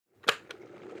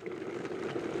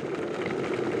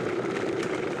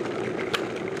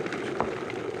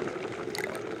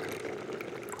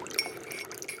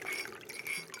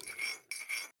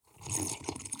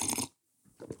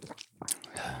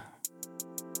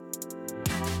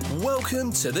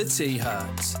Welcome to The Tea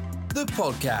Hut, the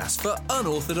podcast for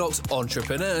unorthodox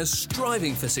entrepreneurs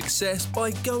striving for success by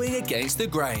going against the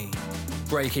grain.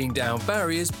 Breaking down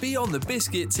barriers beyond the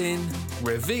biscuit tin,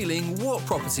 revealing what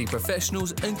property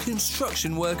professionals and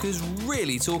construction workers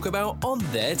really talk about on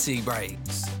their tea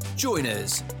breaks. Join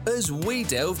us as we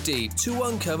delve deep to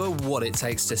uncover what it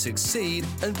takes to succeed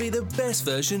and be the best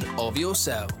version of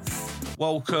yourself.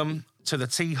 Welcome to the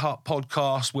Tea Hut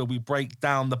podcast, where we break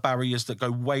down the barriers that go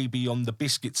way beyond the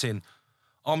biscuit tin.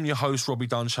 I'm your host, Robbie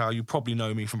Dunshaw. You probably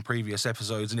know me from previous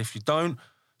episodes, and if you don't,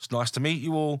 it's nice to meet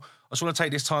you all. I just want to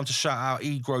take this time to shout out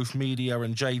eGrowth Media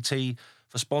and JT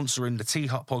for sponsoring the Tea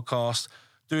Hut podcast,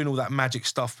 doing all that magic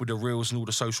stuff with the reels and all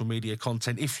the social media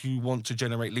content. If you want to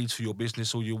generate leads for your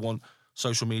business or you want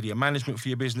social media management for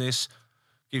your business,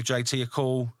 give JT a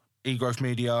call, eGrowth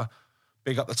Media,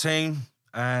 big up the team.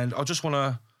 And I just want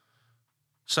to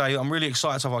say I'm really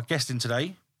excited to have our guest in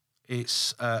today.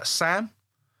 It's Sam,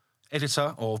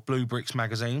 editor of BlueBricks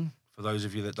magazine, for those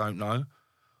of you that don't know.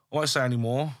 I won't say any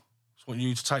more. I just want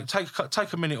you to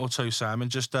take a minute or two, Sam, and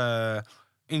just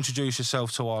introduce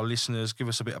yourself to our listeners. Give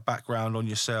us a bit of background on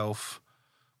yourself,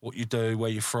 what you do, where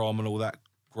you're from, and all that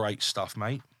great stuff,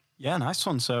 mate. Yeah, nice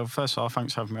one. So first of all,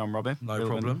 thanks for having me on, Robbie. No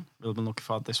problem. Really been looking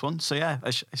forward to this one. So yeah,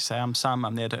 as I say, I'm Sam.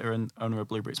 I'm the editor and owner of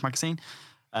BlueBricks magazine.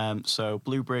 So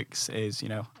BlueBricks is,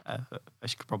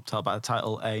 as you could probably tell by the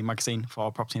title, a magazine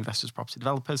for property investors, property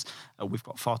developers. We've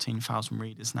got 14,000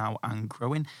 readers now and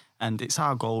growing. And it's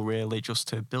our goal really just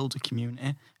to build a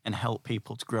community and help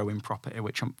people to grow in property,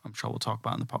 which I'm sure we'll talk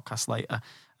about in the podcast later.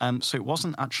 So it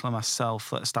wasn't actually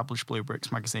myself that established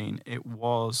BlueBricks magazine. It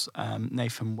was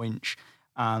Nathan Winch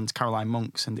and Caroline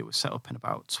Monks, and it was set up in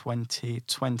about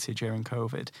 2020 during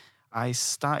COVID. I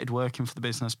started working for the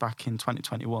business back in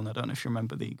 2021. I don't know if you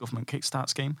remember the government Kickstart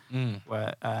scheme,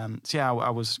 where, I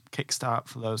was Kickstart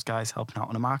for those guys helping out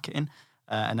on the marketing.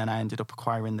 And then I ended up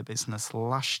acquiring the business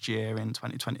last year in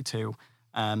 2022.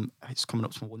 It's coming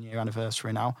up to my 1 year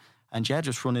anniversary now. And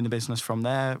just running the business from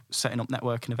there, setting up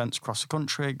networking events across the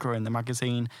country, growing the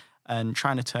magazine, and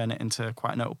trying to turn it into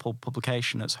quite a notable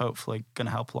publication that's hopefully going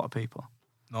to help a lot of people.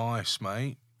 Nice,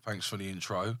 mate. Thanks for the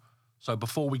intro. So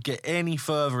before we get any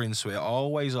further into it, I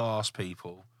always ask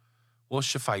people,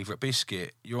 what's your favourite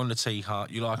biscuit? You're on the Tea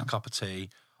Hut, you like a cup of tea.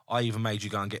 I even made you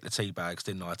go and get the tea bags,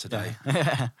 didn't I, today?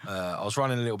 Yeah. I was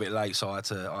running a little bit late, so I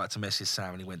had to message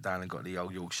Sam, and he went down and got the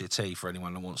old Yorkshire tea for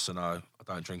anyone that wants to know. I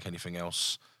don't drink anything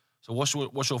else. So what's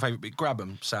your favourite bit? Grab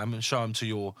them, Sam, and show them to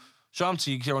you.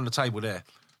 You're on the table there.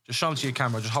 Just show them to your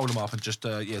camera, just hold them up and just,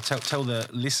 tell the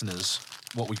listeners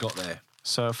what we got there.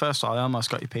 So first of all, I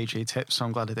almost got your PG tips, so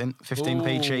I'm glad I didn't. 15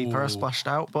 PG per splashed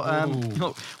out. But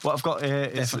look, what I've got here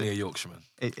is definitely a Yorkshireman.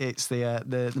 It's the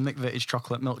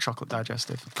McVitie's milk chocolate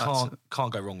digestive.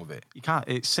 Can't go wrong with it. You can't.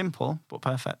 It's simple but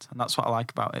perfect, and that's what I like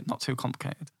about it. Not too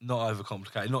complicated. Not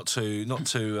overcomplicated. Not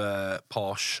too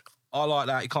posh. I like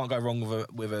that. You can't go wrong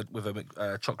with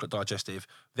a chocolate digestive.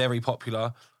 Very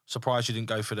popular. Surprised you didn't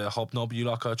go for the hobnob. You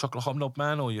like a chocolate hobnob,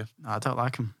 man, or you? No, I don't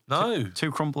like them. No, too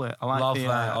crumbly. I like love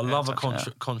that. I love a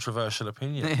controversial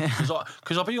opinion.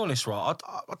 Because I'll be honest, right?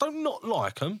 I don't not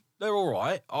like them. They're all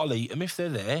right. I'll eat them if they're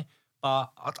there. But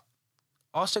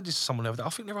I said this to someone the other day. I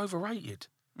think they're overrated.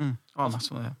 Oh,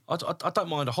 massively. I don't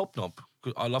mind a hobnob.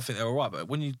 I think they're all right. But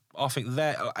I think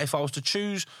if I was to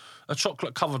choose a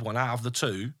chocolate covered one out of the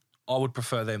two, I would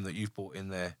prefer them that you've bought in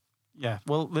there. Yeah,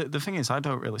 well, the thing is, I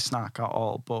don't really snack at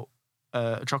all, but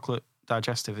a chocolate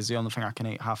digestive is the only thing I can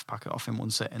eat half a packet off in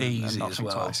one sitting. Easy and not as think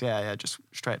well. Twice. Yeah, just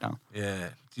straight down. Yeah.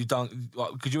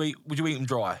 Would you eat them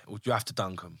dry, or do you have to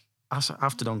dunk them? I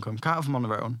have to dunk them. Can't have them on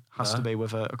their own. Has to be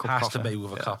with a cup of coffee. Has to be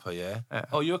with a cuppa, yeah?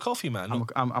 Oh, you're a coffee man?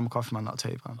 I'm a coffee man, not a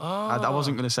tea man. Oh. I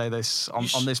wasn't going to say this on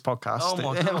this podcast. Oh,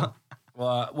 my God.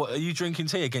 Well, what, are you drinking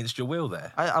tea against your will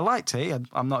there? I like tea.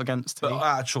 I'm not against tea. But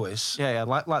out of choice? Yeah,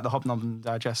 like the hobnob and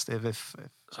digestive.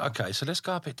 Okay, so let's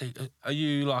go a bit deep. Are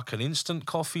you like an instant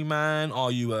coffee man?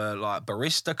 Are you a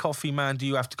barista coffee man? Do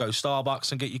you have to go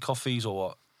Starbucks and get your coffees or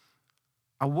what?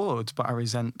 I would, but I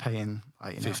resent paying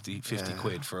 50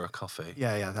 quid for a coffee.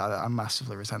 Yeah, I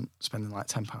massively resent spending like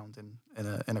 £10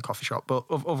 in a coffee shop. But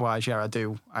otherwise, I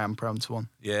do. I am prone to one.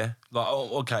 Yeah,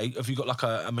 okay. Have you got like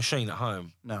a machine at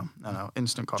home? No.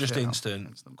 Instant coffee. Just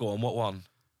instant. Go on. What one?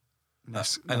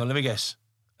 Hang on, let me guess.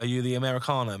 Are you the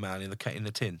Americano man in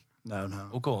the tin? No.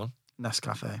 Oh, go on.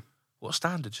 Nescafe. What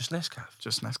standard? Just Nescafe?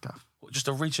 Just Nescafe. What, just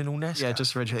original Nescafe? Yeah,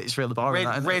 just original. It's really boring.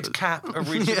 Red cap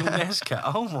original Nescafe.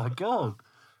 Oh my God.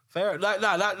 Fair.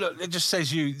 Look, it just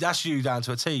says that's you down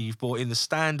to a T. You've bought in the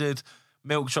standard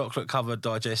milk chocolate covered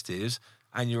digestives,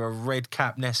 and you're a red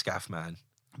cap Nescafe man.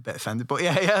 a bit offended. But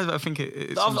yeah, I think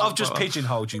it I've just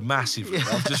pigeonholed you massively. Yeah.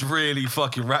 I've just really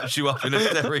fucking wrapped you up in a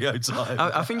stereotype.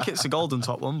 I think it's a golden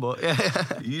top one, but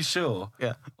yeah. You sure?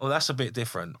 Yeah. Well, that's a bit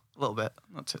different. A little bit.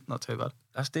 Not too bad.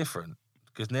 That's different.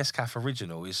 Because Nescafe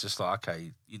Original is just like,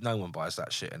 okay, no one buys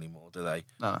that shit anymore, do they?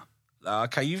 No.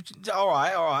 Okay, all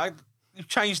right. You've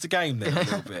changed the game there a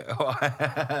little bit.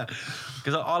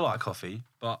 Because I like coffee,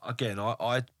 but again,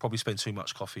 I probably spend too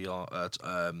much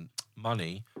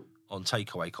money on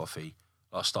takeaway coffee,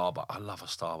 like Starbucks. I love a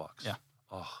Starbucks. Yeah.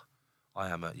 Oh, I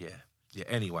am yeah.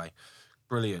 Anyway,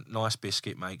 brilliant, nice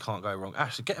biscuit, mate. Can't go wrong.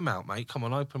 Actually, get them out, mate. Come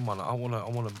on, open one. I wanna.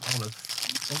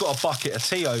 I've got a bucket of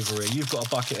tea over here. You've got a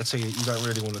bucket of tea that you don't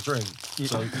really want to drink.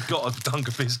 So you've got a dunk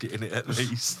of biscuit in it at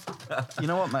least. You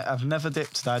know what, mate? I've never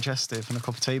dipped digestive in a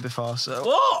cup of tea before. So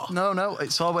what? No.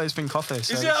 It's always been coffee.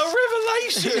 So is it a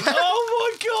revelation? Oh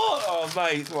my god! Oh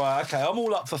mate, right, okay. I'm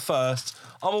all up for first.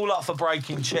 I'm all up for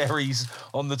breaking cherries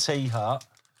on the tea hut.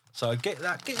 So get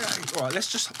that. Right,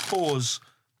 let's just pause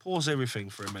everything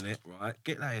for a minute. Right,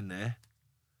 get that in there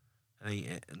and eat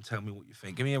it and tell me what you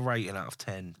think. Give me a rating out of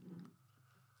 10.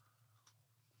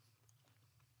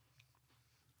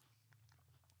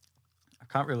 I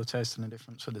can't really taste any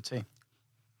difference with the tea.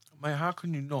 Mate, how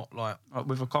can you not like...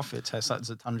 With a coffee, it tastes like there's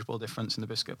a tangible difference in the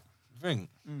biscuit. You think?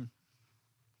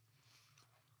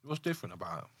 What's different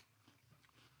about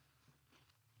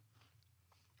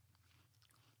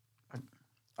it?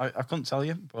 I couldn't tell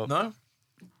you, but... No?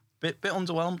 Bit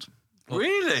underwhelmed.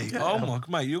 Really? Yeah. Oh, my...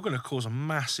 Mate, you're going to cause a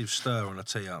massive stir on a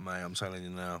tea hut, mate, I'm telling you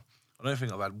now. I don't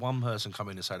think I've had one person come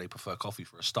in and say they prefer coffee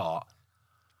for a start.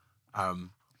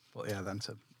 But yeah, then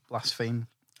to blaspheme.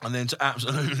 And then to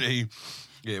absolutely...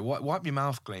 Yeah, wipe your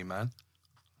mouth clean, man.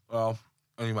 Well,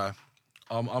 anyway,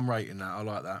 I'm rating that. I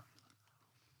like that.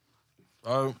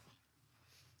 So,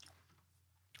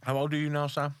 how old are you now,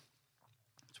 Sam?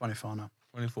 24 now.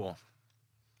 24.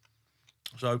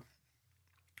 So,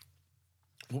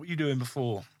 what were you doing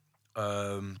before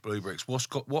BlueBricks?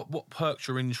 What perked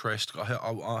your interest?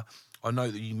 I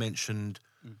know that you mentioned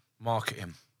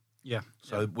marketing. Yeah.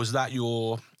 So, was that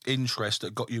your interest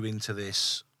that got you into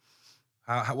this?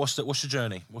 What's your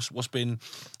journey? What's been,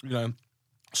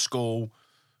 school?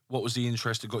 What was the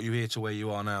interest that got you here to where you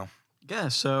are now? Yeah,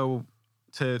 so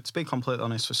to be completely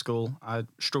honest, for school, I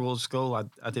struggled at school.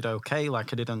 I did okay.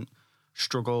 Like, I didn't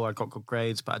struggle. I got good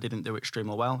grades, but I didn't do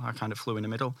extremely well. I kind of flew in the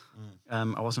middle.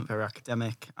 I wasn't very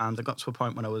academic, and I got to a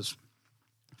point when I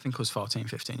think I was 14,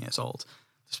 15 years old.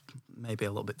 Just maybe a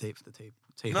little bit deep for the tea.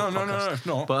 No, it's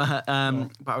not. But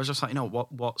I was just like,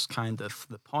 what's kind of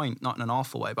the point? Not in an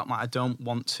awful way, but I don't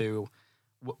want to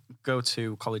go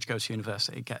to college, go to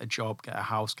university, get a job, get a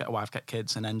house, get a wife, get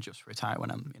kids, and then just retire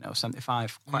when I'm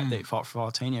 75. Quite a deep thought for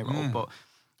a 14-year-old. But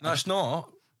no, it's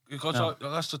not. Because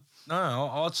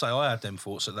I'd say I had them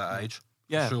thoughts at that age.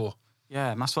 Yeah, for sure.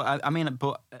 Yeah, that's what I mean.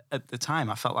 But at the time,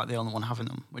 I felt like the only one having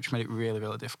them, which made it really,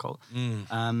 really difficult.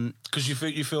 Because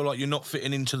you feel like you're not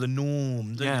fitting into the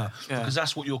norm, don't you? Because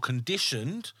that's what you're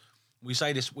conditioned. We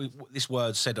say this. This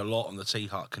word said a lot on the tea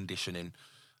hut, conditioning,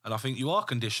 and I think you are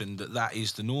conditioned that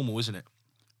is the normal, isn't it?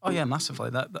 Oh yeah, massively.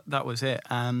 That was it.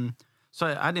 So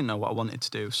I didn't know what I wanted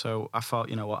to do. So I thought,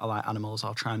 I like animals.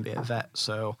 I'll try and be a vet.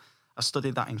 So I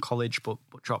studied that in college, but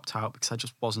dropped out because I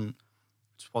just wasn't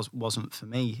for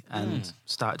me, and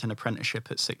started an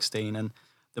apprenticeship at 16. And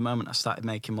the moment I started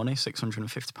making money,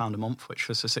 £650 a month, which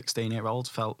for a 16-year-old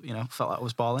felt like I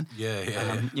was balling.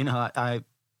 I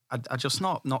just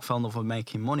not fell in love with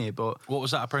making money. But what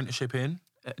was that apprenticeship in?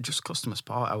 Just customer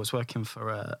support. I was working for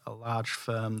a large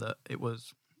firm that it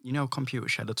was, Computer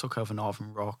Shed. I took over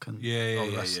Northern Rock and all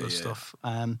the rest of the stuff.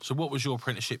 So what was your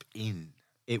apprenticeship in?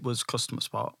 It was customer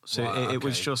support. So it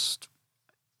was just,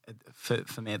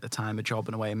 for me at the time, a job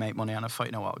in a way, make money. And I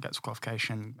thought, I'll get some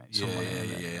qualification, make some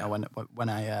money. When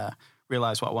I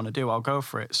realise what I want to do, I'll go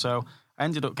for it. So I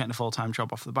ended up getting a full-time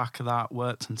job off the back of that,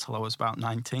 worked until I was about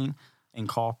 19 in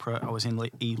corporate. I was in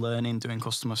e-learning, doing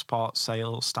customer support,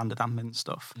 sales, standard admin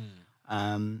stuff.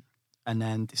 And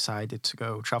then decided to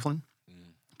go travelling.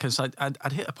 Because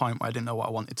I'd hit a point where I didn't know what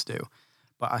I wanted to do.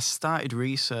 But I started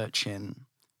researching,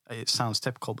 it sounds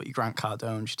typical, but your Grant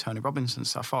Cardones, your Tony Robbins.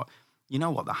 So I thought, you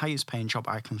know what, the highest paying job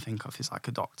I can think of is like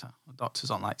a doctor. A doctor's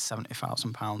on like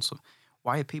 £70,000. So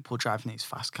why are people driving these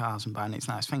fast cars and buying these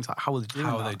nice things? Like, how are they doing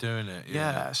that? How are they doing it?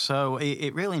 Yeah, so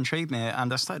it really intrigued me.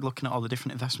 And I started looking at all the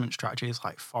different investment strategies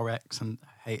like Forex, and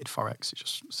I hated Forex. It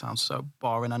just sounds so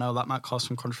boring. I know that might cause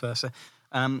some controversy.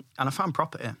 And I found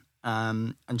property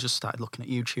and just started looking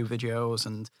at YouTube videos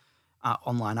and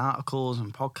online articles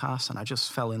and podcasts. And I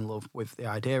just fell in love with the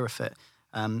idea of it.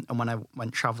 And when I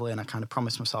went travelling, I kind of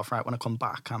promised myself, right, when I come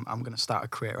back, I'm going to start a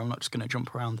career. I'm not just going to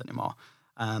jump around anymore.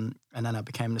 And then I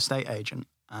became an estate agent.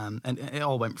 And it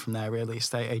all went from there, really.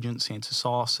 Estate agency into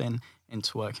sourcing,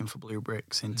 into working for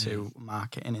BlueBricks, into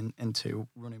marketing, into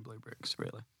running BlueBricks,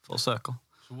 really. Full circle.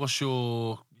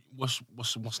 So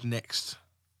what's next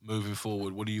moving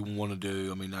forward? What do you want to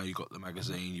do? I mean, now you've got the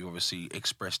magazine. You obviously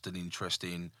expressed an interest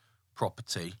in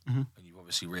property, and you've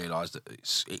obviously realised that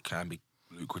it can be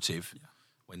lucrative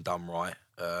when done right.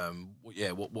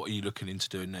 What are you looking into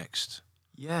doing next?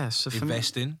 Yeah, so for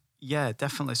investing. Me, yeah,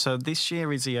 definitely. So this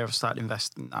year is the year I've started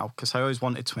investing now, because I always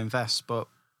wanted to invest, but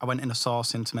I went in a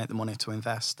sourcing to make the money to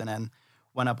invest, and then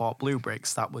when I bought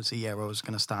BlueBricks, that was the year I was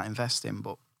going to start investing,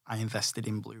 but I invested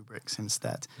in BlueBricks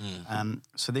instead.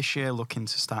 So this year, looking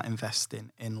to start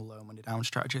investing in low money down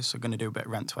strategies. So going to do a bit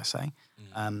of rent to SA.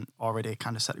 Already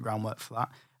kind of set the groundwork for that.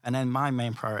 And then my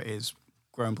main priority is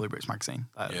growing BlueBricks magazine.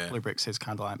 BlueBricks is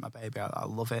kind of like my baby. I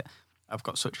love it. I've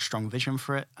got such a strong vision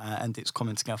for it, and it's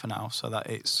coming together now, so that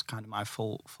it's kind of my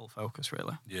full focus,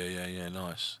 really. Yeah.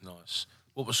 Nice.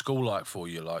 What was school like for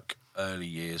you? Like early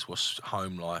years? What's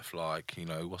home life like? You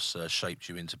know, what's shaped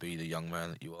you into be the young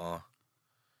man that you are?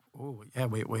 Oh yeah,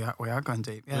 we are going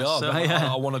deep. Yeah, we are. So,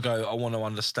 I want to go. I want to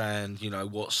understand. You know,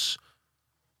 because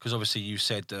obviously you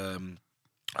said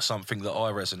something that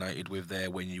I resonated with there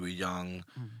when you were young.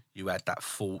 You had that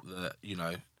thought that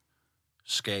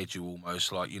scared you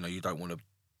almost, like you don't want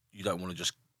to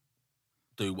just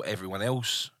do what everyone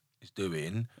else is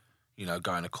doing.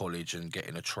 Going to college and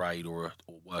getting a trade or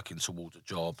working towards a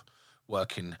job,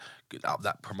 working up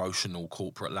that promotional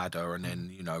corporate ladder, and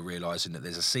then realizing that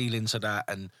there's a ceiling to that,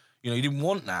 and you didn't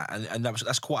want that, and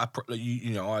that's quite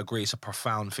I agree, it's a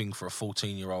profound thing for a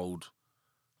 14-year-old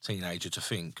teenager to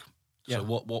think. Yeah.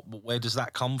 So where does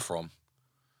that come from?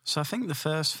 So I think the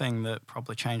first thing that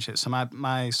probably changed it. So my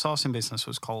sourcing business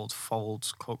was called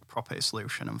Folds Cooke Property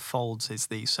Solution, and Folds is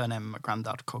the surname of my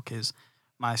granddad. Cooke is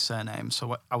my surname.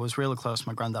 So I was really close to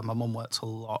my granddad. My mum worked a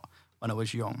lot when I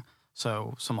was young.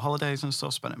 So some holidays and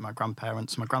stuff spent with my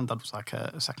grandparents. My granddad was like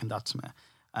a second dad to me.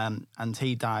 And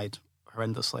he died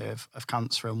horrendously of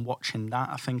cancer. And watching that,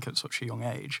 I think at such a young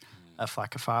age, of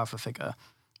like a father figure,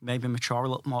 made me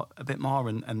mature a bit more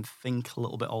and think a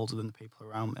little bit older than the people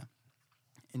around me.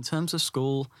 In terms of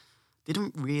school,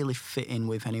 didn't really fit in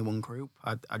with any one group.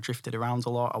 I drifted around a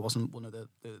lot. I wasn't one of the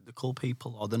cool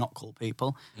people or the not cool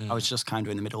people. I was just kind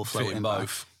of in the middle, floating by.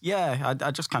 Both. Yeah,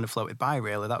 I just kind of floated by,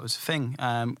 really. That was the thing.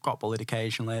 Got bullied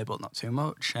occasionally, but not too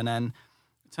much. And then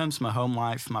in terms of my home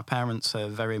life, my parents are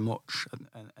very much,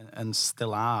 and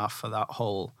still are, for that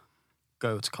whole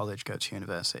go to college, go to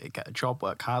university, get a job,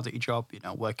 work hard at your job,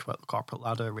 work up the corporate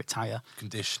ladder, retire.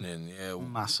 Conditioning, yeah.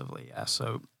 Massively, yeah.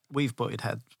 So we've butted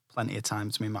heads plenty of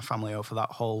times, me and my family, over that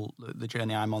whole the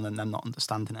journey I'm on and them not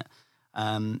understanding it.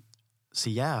 So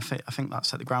yeah, I think that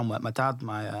set the groundwork. My dad,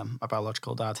 my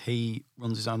biological dad, he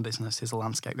runs his own business. He's a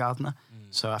landscape gardener,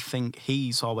 so I think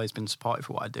he's always been supportive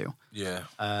of what I do. Yeah.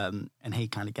 And he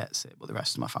kind of gets it, but the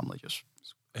rest of my family just.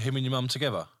 Are him and your mum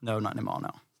together? No, not anymore.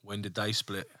 No. When did they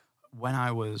split? When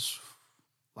I was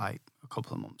like a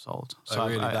couple of months old. So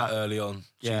really that early on?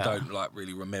 So yeah. You don't like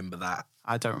really remember that?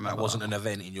 I don't remember. That wasn't an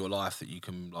event in your life that you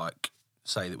can like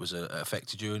say that was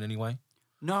affected you in any way?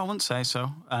 No, I wouldn't say so,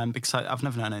 because I've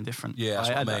never known any different. Yeah, that's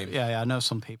what I mean. Yeah, I know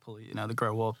some people, they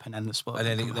grow up and then they split.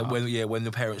 And then when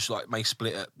the parents like may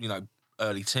split at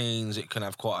early teens, it can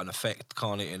have quite an effect,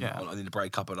 can't it? In the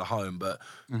breakup of the home, but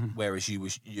whereas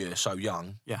you're so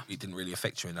young, it didn't really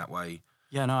affect you in that way.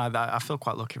 Yeah, no, I feel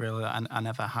quite lucky, really, and I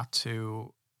never had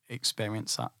to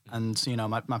experience that. And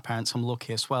my parents, I'm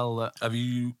lucky as well that. Have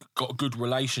you got a good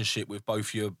relationship with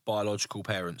both your biological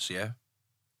parents?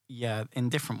 Yeah, in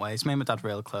different ways. Me and my dad are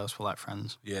really close. We're like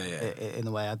friends. Yeah. In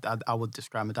the way I would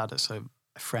describe my dad as a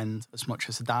friend as much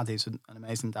as a dad. He's an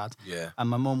amazing dad. Yeah. And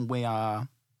my mum,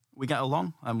 we get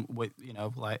along, and we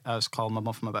like I was called my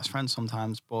mum for my best friend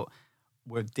sometimes, but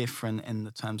we're different in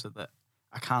the terms of that.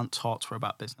 I can't talk to her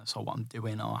about business or what I'm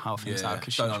doing or how things are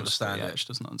because she don't understand it. She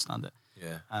doesn't understand it.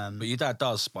 Yeah. But your dad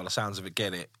does, by the sounds of it,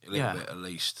 get it a little bit at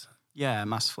least. Yeah,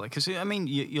 massively. Because I mean,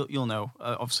 you'll know.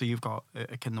 Obviously, you've got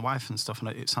a kid and a wife and stuff, and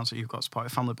it sounds like you've got a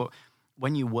supportive family. But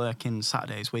when you work in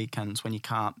Saturdays, weekends, when you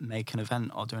can't make an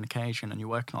event or do an occasion, and you're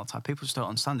working all the time, people just don't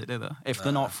understand it, do they? If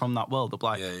they're not from that world, they'll be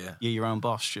like, you're your own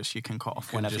boss. Just you can cut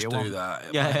off whenever you want. Do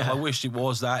that. Yeah. I wish it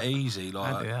was that easy.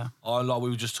 Like, I do, we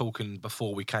were just talking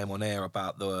before we came on air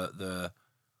about the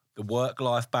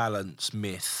work-life balance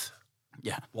myth.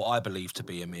 Yeah. What I believe to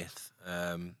be a myth.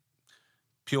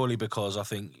 Purely because I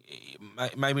think,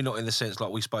 maybe not in the sense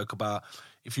like we spoke about,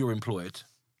 if you're employed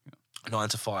 9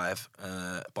 to 5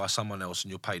 by someone else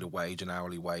and you're paid a wage, an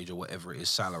hourly wage or whatever it is,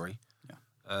 salary,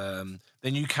 then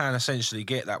you can essentially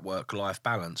get that work-life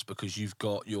balance because you've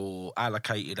got your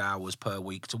allocated hours per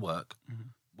week to work,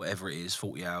 whatever it is,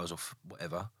 40 hours or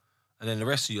whatever. And then the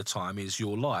rest of your time is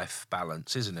your life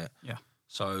balance, isn't it? Yeah.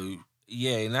 So,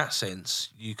 yeah, in that sense,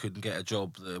 you could get a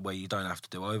job where you don't have to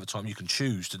do overtime. You can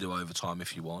choose to do overtime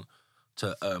if you want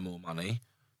to earn more money,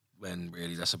 when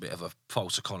really that's a bit of a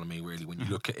false economy, really, when you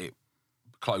look at it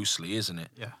closely, isn't it?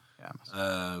 Yeah.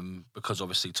 Because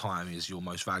obviously time is your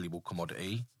most valuable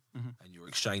commodity and you're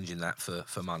exchanging that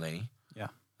for money. Yeah.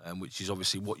 Which is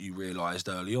obviously what you realised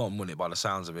early on, wasn't it, by the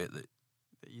sounds of it, that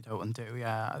you don't want to do,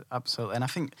 yeah, absolutely. And I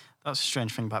think that's a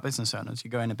strange thing about business owners.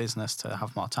 You go in a business to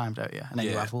have more time, don't you? And then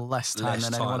you have less time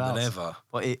than anyone else. Ever.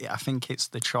 But I think it's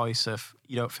the choice of,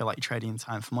 you don't feel like you're trading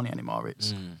time for money anymore.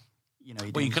 It's, you know,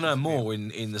 you can earn more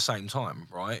in the same time,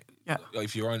 right? Yeah.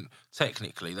 If you're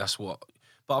technically, that's what.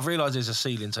 But I've realised there's a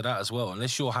ceiling to that as well.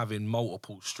 Unless you're having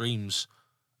multiple streams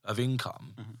of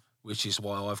income, which is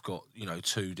why I've got,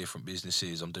 2 different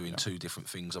businesses. I'm doing 2 different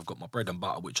things. I've got my bread and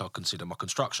butter, which I consider my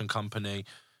construction company,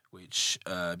 which,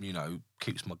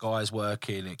 keeps my guys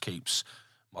working. It keeps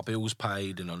my bills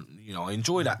paid. And, I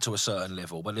enjoy that to a certain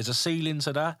level. But there's a ceiling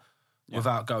to that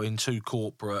without going too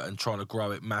corporate and trying to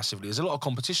grow it massively. There's a lot of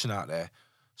competition out there,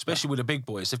 especially with the big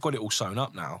boys. They've got it all sewn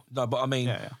up now. No, but I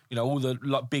mean, all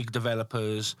the big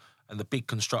developers and the big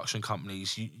construction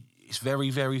companies, it's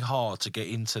very, very hard to get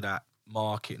into that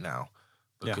market now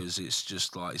because it's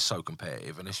just it's so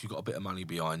competitive unless you've got a bit of money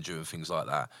behind you and things like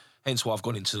that. Hence why I've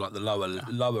gone into the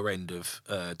lower end of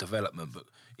development, but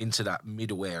into that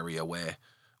middle area where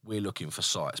we're looking for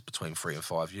sites between 3 and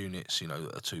 5 units,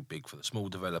 that are too big for the small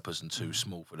developers and too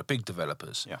small for the big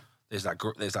developers. Yeah. There's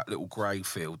that little grey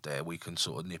field there we can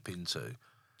sort of nip into.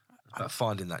 It's about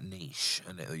finding that niche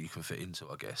and that you can fit into,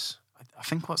 I guess. I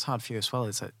think what's hard for you as well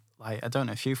is that, I don't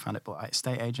know if you found it, but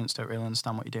estate agents don't really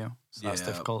understand what you do. So that's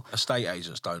difficult. Estate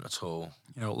agents don't at all.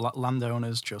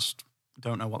 Landowners just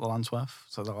don't know what the land's worth.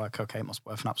 So they're like, okay, it must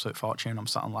be worth an absolute fortune. I'm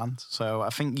sat on land. So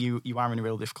I think you are in a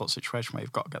real difficult situation where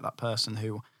you've got to get that person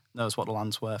who knows what the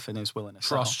land's worth and is willing to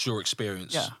trust your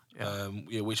experience.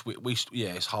 Which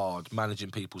it's hard managing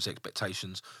people's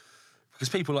expectations because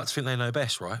people like to think they know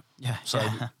best, right? Yeah. So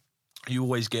you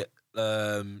always get,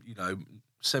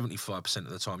 75% of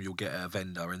the time you'll get a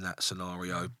vendor in that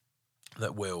scenario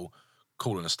that will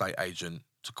call an estate agent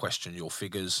to question your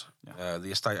figures. Yeah.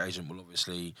 The estate agent will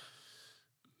obviously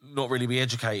not really be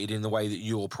educated in the way that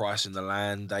you're pricing the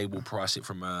land. They will price it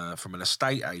from an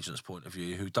estate agent's point of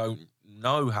view who don't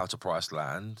know how to price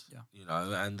land,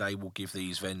 and they will give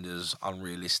these vendors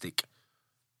unrealistic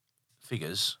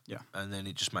figures. Yeah. And then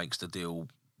it just makes the deal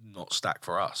not stack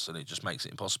for us and it just makes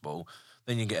it impossible.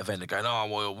 Then you get a vendor going,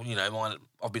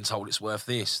 I've been told it's worth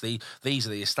this. These are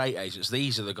the estate agents.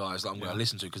 These are the guys that I'm going to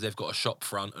listen to because they've got a shop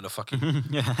front and a fucking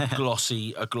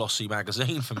glossy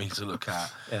magazine for me to look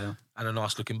at, and a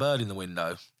nice looking bird in the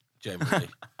window. Generally,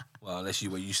 well, unless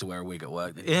you used to wear a wig at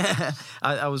work. Didn't you? Yeah,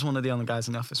 I was one of the only guys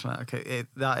in the office, man. Okay,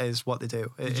 that is what they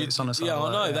do. It's honestly. Yeah,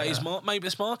 I know that is maybe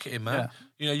it's marketing, man.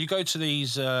 Yeah. You go to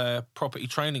these property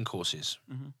training courses.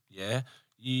 Mm-hmm. Yeah.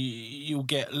 You'll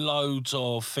get loads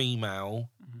of female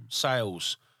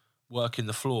sales working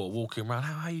the floor, walking around.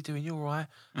 How are you doing? You all right?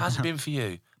 How's it been for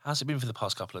you? How's it been for the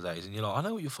past couple of days? And you're like, I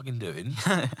know what you're fucking doing.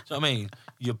 Do you know what I mean?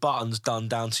 Your button's done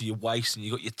down to your waist and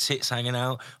you got your tits hanging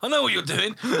out. I know what you're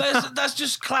doing. That's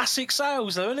just classic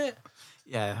sales, though, isn't it?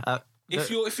 Yeah.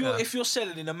 If you're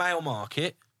selling in a male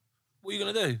market, what are you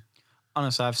gonna do?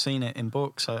 Honestly, I've seen it in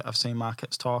books. I've seen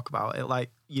markets talk about it.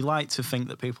 You like to think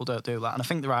that people don't do that, and I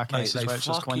think there are cases where it's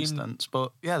just coincidence.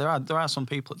 But yeah, there are some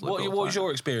people. What was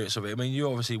your experience of it? I mean, you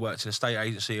obviously worked in a state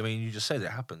agency. I mean, you just said it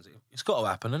happens. It's got to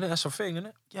happen, isn't it? That's a thing, isn't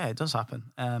it? Yeah, it does happen.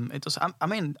 It does. I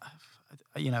mean,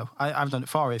 I've done it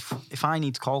before. If I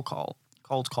need to cold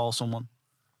call someone,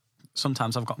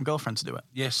 sometimes I've got my girlfriend to do it.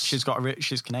 Yes. She's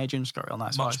Canadian, she's got a real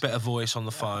nice Much voice. better voice on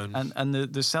the phone. And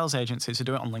the sales agencies who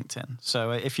do it on LinkedIn.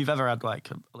 So if you've ever had a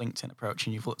LinkedIn approach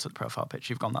and you've looked at the profile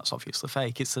picture, you've gone, that's obviously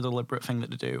fake. It's the deliberate thing that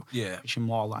they do. Yeah. Which you're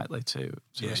more likely to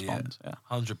respond. Yeah.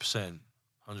 100%.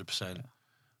 100%. Yeah.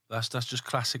 That's just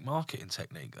classic marketing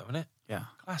technique, though, isn't it? Yeah.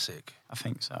 Classic. I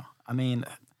think so. I mean,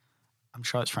 I'm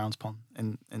sure it's frowned upon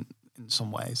in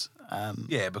some ways.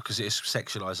 Because it's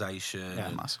sexualisation.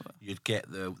 Yeah, massively. You'd get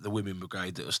the women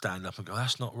brigade that will stand up and go,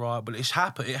 that's not right, but it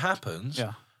happens.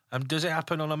 Yeah. Does it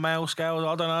happen on a male scale?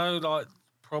 I don't know.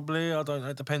 Probably. I don't know.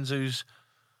 It depends who's.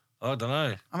 I don't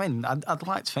know. I mean, I'd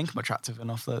like to think I'm attractive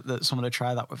enough that someone would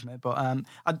try that with me, but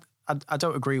I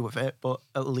don't agree with it, but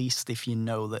at least if you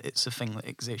know that it's a thing that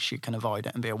exists, you can avoid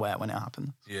it and be aware when it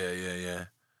happens. Yeah.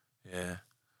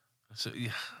 It's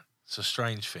a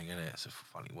strange thing, isn't it? It's a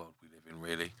funny world we live in,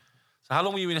 really. So how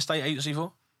long were you in a state agency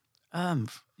for?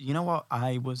 You know what?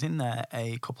 I was in there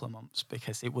a couple of months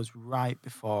because it was right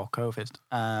before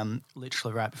COVID.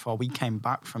 Literally right before we came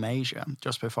back from Asia,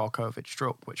 just before COVID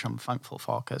struck, which I'm thankful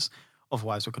for because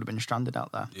otherwise we could have been stranded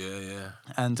out there. Yeah.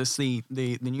 And as the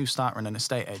new starter in an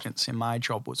estate agency, my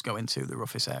job was going to the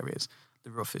roughest areas,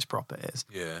 the roughest properties,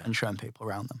 and showing people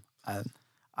around them. And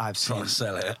I've Trying to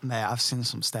sell it. Mate, I've seen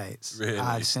some states. Really?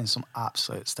 I've seen some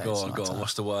absolute states. Go on.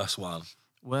 What's the worst one?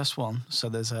 Worst one. So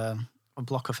there's a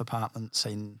block of apartments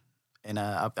in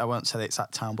a, I won't say the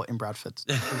exact town, but in Bradford,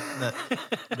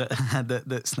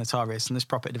 that's notorious. And this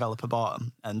property developer bought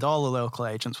them, and all the local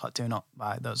agents were like, do not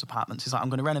buy those apartments. He's like, I'm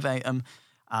going to renovate them,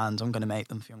 and I'm going to make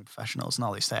them for young professionals. And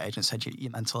all the estate agents said,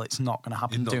 you're mental, it's not going to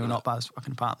happen. Do not buy those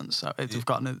fucking apartments. So we've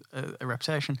got a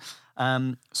reputation.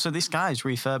 So this guy's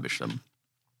refurbished them,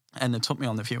 and they took me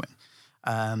on the viewing.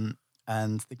 And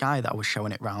the guy that I was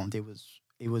showing it round,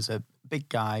 he was a big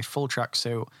guy, full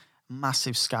tracksuit,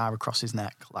 massive scar across his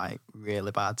neck, like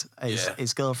really bad.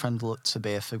 His girlfriend looked to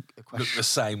be for Looked the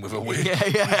same with a wig.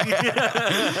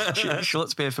 Yeah. she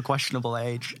looked to be for questionable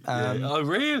age. Oh,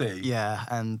 really? Yeah,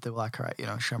 and they were like, all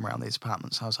right, show them around these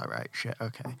apartments. I was like, right, shit,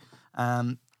 okay.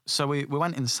 So we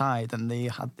went inside, and they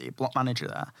had the block manager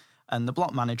there, and the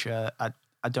block manager, I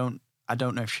don't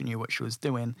know if she knew what she was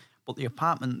doing, but the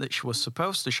apartment that she was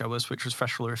supposed to show us, which was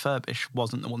freshly refurbished,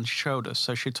 wasn't the one she showed us.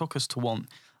 So she took us to one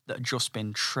that had just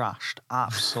been trashed,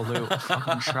 absolutely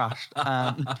fucking trashed.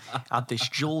 Had this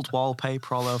jewelled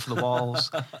wallpaper all over the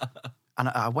walls. And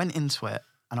I went into it,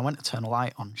 and I went to turn a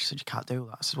light on. She said, you can't do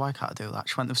that. I said, why can't I do that?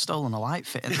 She went, they've stolen a light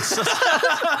fittings.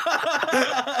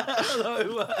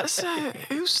 I said,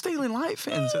 who's stealing light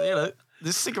fittings?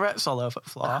 There's cigarettes all over the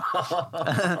floor.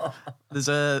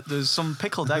 There's some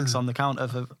pickled eggs on the counter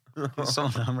for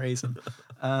some damn reason.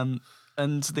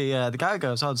 And the guy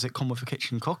goes, oh, does it come with a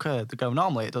kitchen cooker? They go,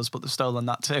 normally it does, but they've stolen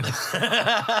that too.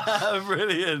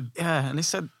 Brilliant. Yeah, and he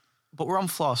said, but we're on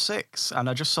floor 6, and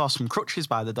I just saw some crutches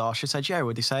by the door. She said, yeah,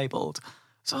 we're disabled.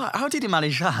 So like, how did he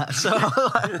manage that? So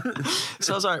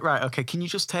I was like, right, okay, can you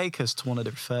just take us to one of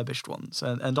the refurbished ones?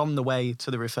 And on the way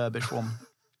to the refurbished one,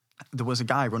 there was a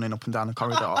guy running up and down the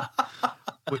corridor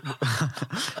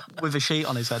with a sheet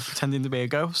on his head, pretending to be a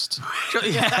ghost.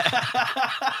 Yeah.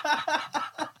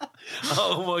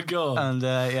 Oh my God. And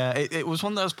it was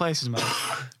one of those places, mate,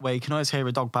 where you can always hear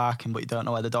a dog barking, but you don't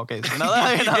know where the dog is.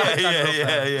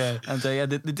 Yeah. And they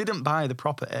didn't buy the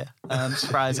property,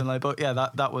 surprisingly, but yeah,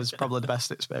 that was probably the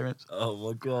best experience. Oh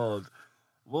my God.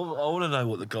 Well, I want to know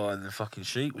what the guy in the fucking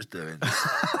sheet was doing,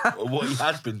 or what he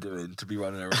had been doing to be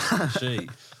running around in the sheet.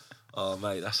 Oh,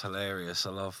 mate, that's hilarious.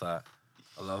 I love that.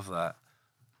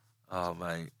 Oh,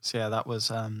 mate. So yeah, that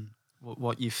was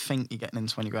what you think you're getting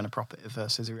into when you're going to property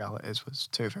versus the realities was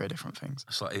two very different things.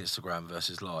 It's like Instagram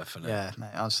versus life, isn't it? Yeah,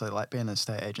 mate. Honestly, like being an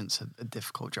estate agent's a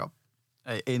difficult job.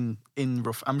 In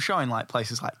rough, I'm sure in like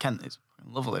places like Kent it's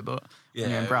lovely, but when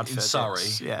you're in Bradford, in Surrey,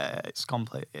 it's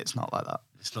complete. It's not like that.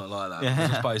 It's not like that. Yeah.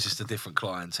 I suppose it's the different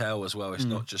clientele as well. It's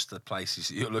not just the places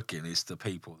that you're looking; it's the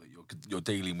people that you're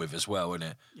dealing with as well, isn't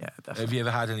it? Yeah, definitely. Have you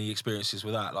ever had any experiences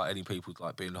with that? Like any people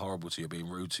like being horrible to you, being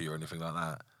rude to you, or anything like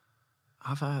that?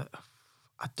 I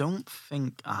don't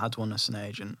think I had one as an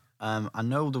agent. I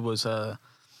know there was a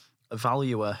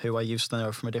valuer who I used to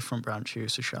know from a different branch who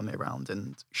used to show me around,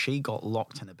 and she got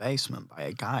locked in a basement by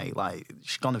a guy. Like,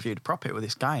 she'd gone and viewed a property with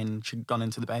this guy, and she'd gone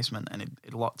into the basement, and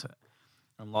he'd locked it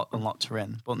and locked her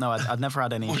in. But no, I'd never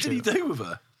had any What issue. did he do with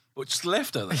her? What, just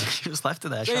left her there? She just left her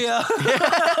there. Yeah.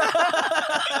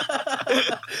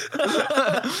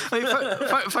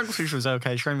 Thankfully, she was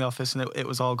okay. She rang the office, and it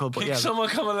was all good. But Can someone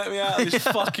come and let me out of this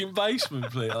fucking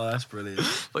basement, please? Oh, that's brilliant.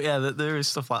 But yeah, there is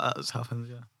stuff like that that's happened,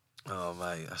 yeah. Oh,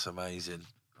 mate, that's amazing.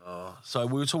 Oh, so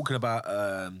we were talking about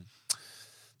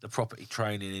the property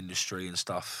training industry and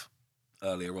stuff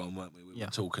earlier on, weren't we? We were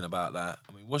talking about that.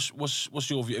 I mean, what's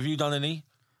your view? Have you done any?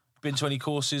 Been to any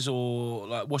courses, or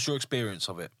like, what's your experience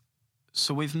of it?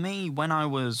 So with me, when I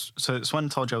was it's when I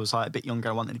told you I was like a bit younger,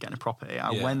 I wanted to get into property.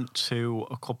 I went to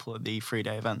a couple of the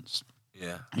 3-day events.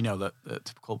 Yeah, the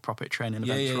typical property training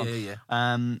events.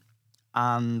 Yeah.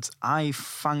 And I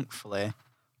thankfully.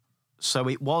 So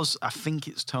it was, I think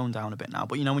it's toned down a bit now,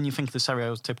 but when you think of the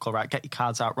stereotypical, right, get your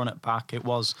cards out, run it back, it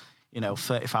was,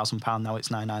 £30,000, now it's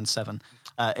 997.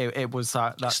 It was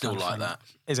that. It's still like that.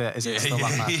 Is it? Is it still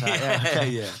like that? Yeah. Okay.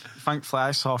 Yeah. Thankfully, I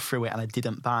saw through it and I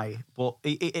didn't buy, but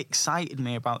it excited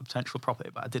me about the potential property,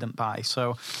 but I didn't buy.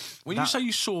 So when you say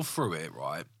you saw through it,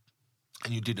 right,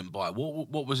 and you didn't buy.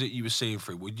 What was it you were seeing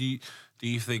through? Did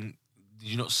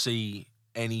you not see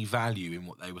any value in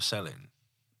what they were selling?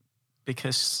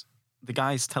 Because the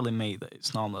guy's telling me that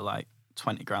it's normally like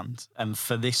 20 grand, and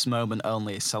for this moment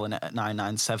only, is selling it at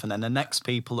 997, and the next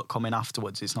people that come in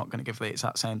afterwards is not going to give the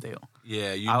exact same deal.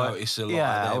 Yeah, notice a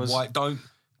lot there. Why,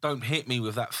 don't hit me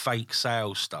with that fake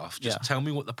sales stuff. Just tell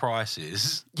me what the price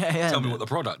is. Tell me what the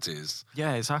product is.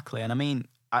 Yeah, exactly. And I mean,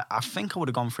 I think I would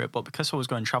have gone for it, but because I was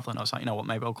going travelling, I was like, you know what,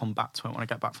 maybe I'll come back to it when I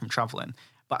get back from travelling.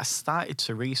 But I started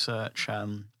to research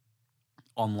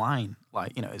online,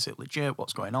 like, you know, is it legit?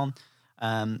 What's going on?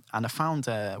 And I found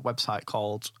a website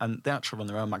called, and they actually run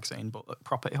their own magazine, but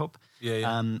Property Hub.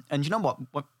 Yeah. And you know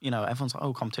what, you know, everyone's like,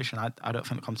 oh, competition. I don't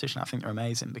think the competition, I think they're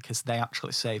amazing because they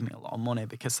actually save me a lot of money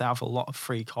because they have a lot of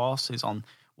free courses on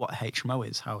what a HMO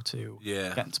is, how to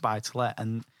get into buy to let.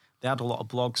 And they had a lot of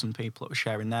blogs and people that were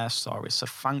sharing their stories. So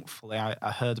thankfully,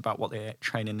 I heard about what the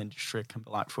training industry can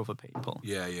be like for other people.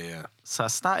 Yeah. So I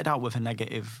started out with a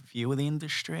negative view of the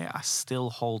industry. I still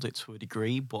hold it to a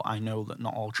degree, but I know that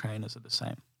not all trainers are the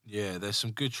same. Yeah, there's some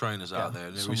good trainers out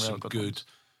there.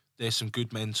 There's some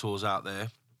good mentors out there,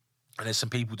 and there's some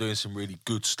people doing some really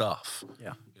good stuff.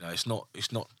 Yeah, you know, it's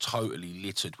not totally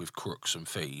littered with crooks and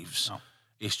thieves. No.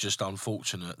 It's just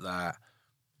unfortunate that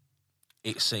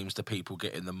it seems the people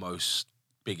getting the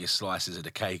biggest slices of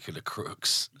the cake are the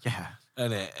crooks. Yeah.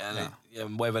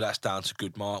 And whether that's down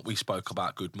to we spoke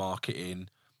about good marketing.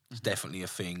 It's definitely a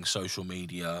thing. Social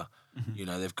media, you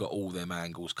know, they've got all them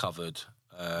angles covered.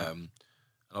 And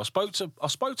I spoke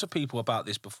to people about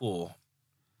this before,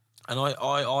 and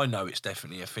I know it's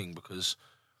definitely a thing because,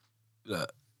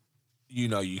 look, you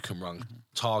know, you can run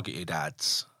targeted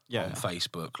ads on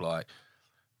Facebook, like.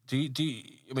 Do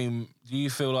you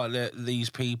feel like that these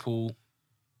people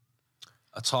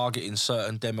are targeting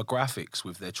certain demographics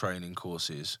with their training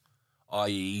courses,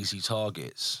 i.e. easy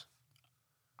targets?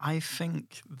 I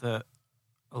think that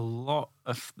a lot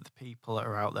of the people that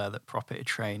are out there that property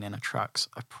training attracts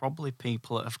are probably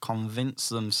people that have convinced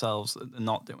themselves that they're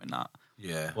not doing that.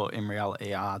 Yeah. But in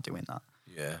reality are doing that.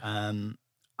 Yeah. I'm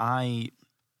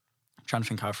trying to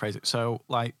think how to phrase it. So,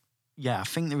 like, yeah, I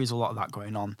think there is a lot of that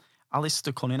going on.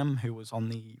 Alistair Cunningham, who was on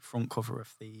the front cover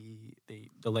of the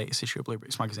latest issue of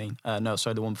BlueBricks magazine.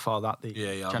 The one before that,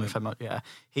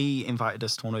 he invited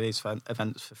us to one of his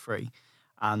events for free,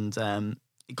 and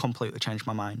it completely changed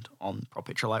my mind on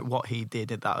PropPicture. Like, what he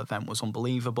did at that event was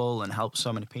unbelievable and helped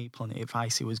so many people, and the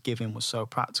advice he was giving was so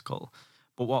practical.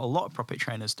 But what a lot of property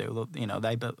trainers do, you know,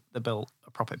 they built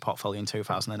a property portfolio in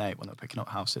 2008 when they were picking up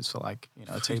houses for like, you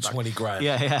know, $20,000.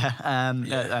 Yeah.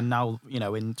 And now, you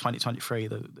know, in 2023,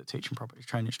 they're teaching property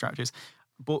training strategies.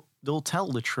 But they'll tell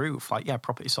the truth. Like, yeah,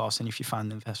 property sourcing, if you find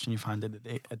an investor and you find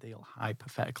a deal,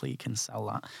 hypothetically, you can sell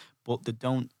that. But they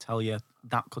don't tell you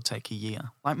that could take a year.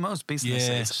 Like, most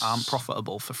businesses aren't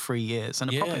profitable for 3 years.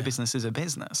 And a property business is a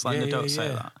business. Like, they don't say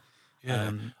that.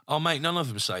 Yeah. Mate, none of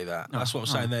them say that. That's what I'm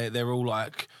saying. They're all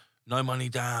like, no money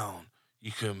down.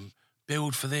 You can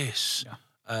build for this.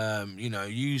 Yeah. You know,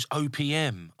 use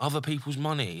OPM, other people's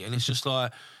money. And it's just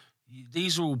like,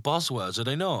 these are all buzzwords, are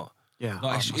they not? Yeah.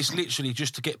 Like, it's literally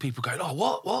just to get people going, oh,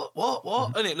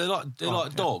 what? And they're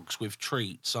like dogs with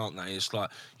treats, aren't they? It's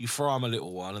like, you throw them a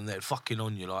little one and they're fucking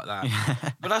on you like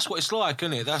that. But that's what it's like,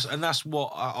 isn't it? That's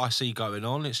what I see going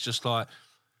on. It's just like,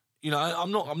 you know,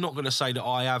 I'm not going to say that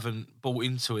I haven't bought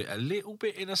into it a little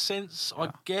bit in a sense, I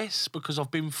guess, because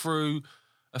I've been through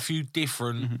a few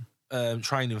different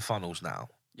training funnels now.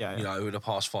 Yeah. You know, over the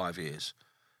past 5 years,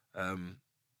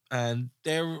 and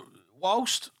they're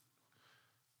whilst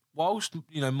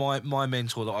you know my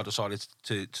mentor that I decided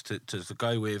to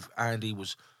go with, Andy,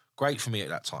 was great for me at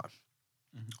that time.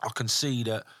 I can see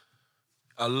that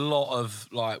a lot of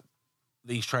like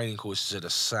these training courses are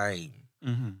the same.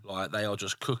 Like, they are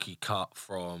just cookie cut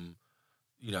from,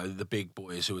 you know, the big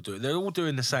boys who are they're all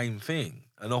doing the same thing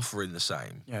and offering the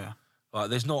same. Yeah. Like,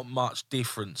 there's not much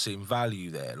difference in value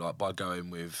there, like, by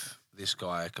going with this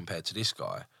guy compared to this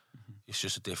guy. It's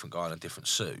just a different guy in a different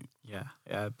suit. Yeah,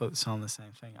 but it's on the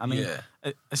same thing. I mean,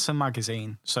 it's a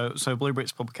magazine. So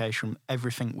BlueBricks publication,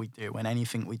 everything we do and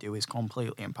anything we do is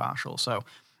completely impartial. So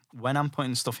when I'm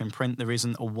putting stuff in print, there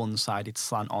isn't a one-sided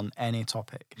slant on any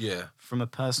topic. Yeah. From a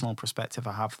personal perspective,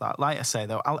 I have that. Like I say,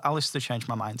 though, Alistair changed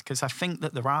my mind because I think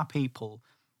that there are people,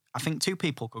 I think 2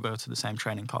 people could go to the same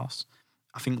training course.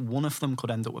 I think one of them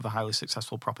could end up with a highly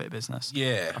successful property business.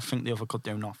 Yeah. I think the other could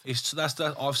do nothing.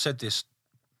 I've said this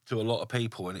to a lot of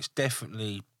people, and it's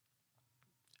definitely,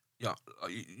 yeah,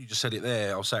 you just said it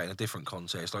there. I'll say it in a different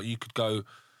context. Like, you could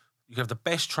have the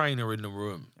best trainer in the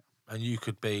room, and you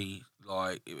could be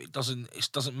like, it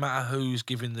doesn't matter who's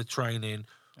giving the training,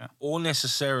 or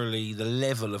necessarily the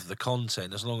level of the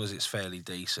content, as long as it's fairly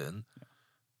decent. Yeah.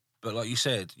 But like you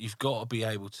said, you've got to be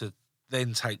able to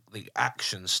then take the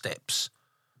action steps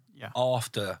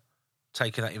after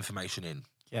taking that information in.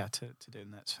 Yeah, to do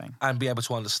the next thing. And be able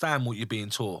to understand what you're being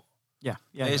taught. Yeah.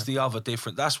 There's the other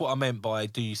difference. That's what I meant by,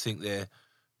 do you think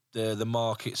the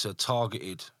markets are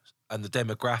targeted and the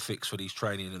demographics for these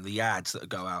training and the ads that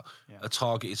go out are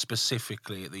targeted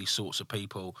specifically at these sorts of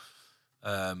people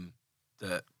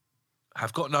that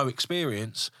have got no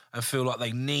experience and feel like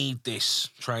they need this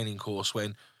training course,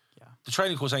 when the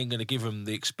training course ain't going to give them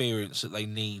the experience that they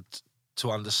need to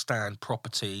understand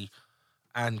property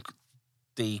and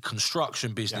the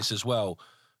construction business as well,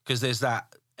 because there's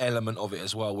that element of it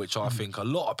as well, which I think a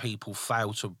lot of people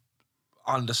fail to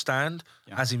understand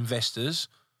as investors,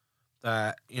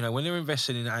 that, you know, when they're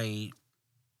investing in a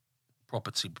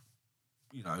property,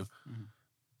 you know,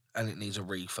 and it needs a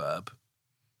refurb,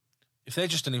 if they're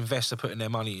just an investor putting their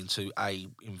money into a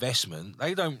investment,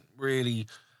 they don't really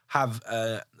have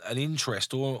an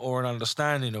interest or an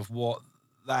understanding of what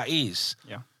that is.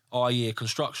 I.e. a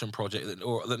construction project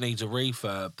that needs a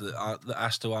refurb, that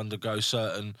has to undergo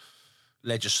certain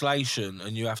legislation,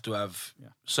 and you have to have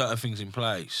certain things in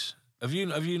place. Have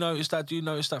you noticed that? Do you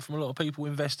notice that from a lot of people,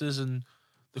 investors, and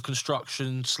the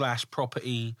construction /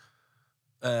 property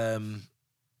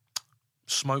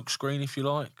smoke screen, if you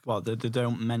like? Well, they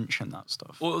don't mention that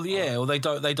stuff. Well, or they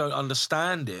don't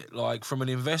understand it. Like, from an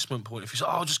investment point of view,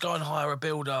 so, just go and hire a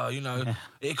builder. You know,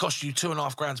 it costs you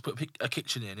 $2,500 to put a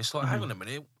kitchen in. It's like, hang on a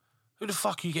minute, who the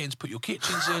fuck are you getting to put your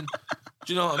kitchens in?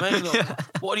 Do you know what I mean?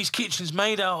 Like, what are these kitchens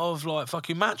made out of? Like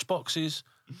fucking matchboxes.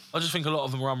 I just think a lot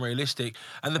of them are unrealistic,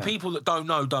 and the people that don't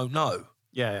know don't know.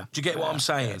 Yeah. Do you get what I'm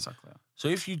saying? Yeah, exactly. So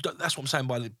if you, that's what I'm saying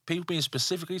by the people being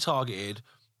specifically targeted,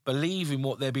 believing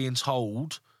what they're being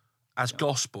told as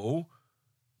gospel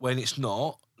when it's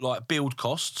not. Like build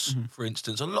costs, for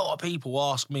instance. A lot of people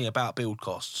ask me about build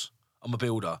costs. I'm a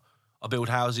builder. I build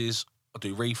houses. I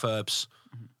do refurbs.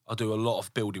 I do a lot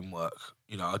of building work.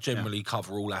 You know, I generally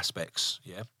cover all aspects.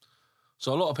 Yeah.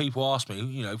 So a lot of people ask me,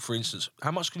 you know, for instance,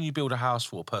 how much can you build a house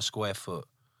for per square foot?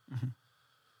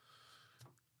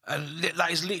 And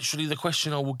that is literally the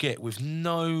question I will get, with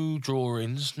no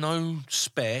drawings, no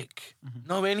spec,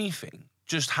 no anything.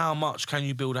 Just how much can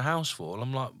you build a house for? And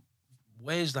I'm like,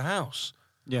 where's the house?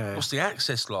 Yeah. What's the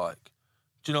access like?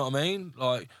 Do you know what I mean?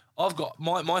 Like, I've got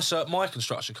my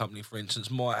construction company, for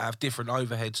instance, might have different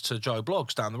overheads to Joe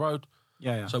Bloggs down the road.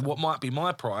 Yeah. So what might be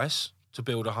my price to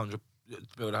build a house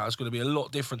is going to be a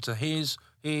lot different to his,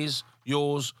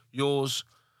 yours. Yeah.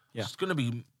 It's going to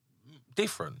be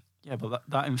different. Yeah, but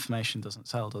that information doesn't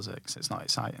sell, does it? Because it's not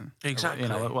exciting. Exactly. You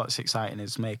know, what's exciting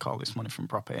is make all this money from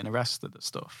property, and the rest of the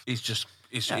stuff. It's just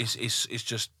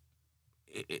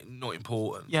not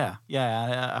important. Yeah.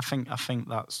 I think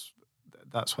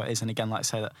that's what it is. And again, like I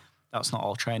say, that's not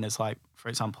all trainers. Like, for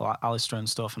example, Alistair and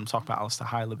stuff, and I'm talking about Alistair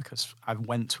highly because I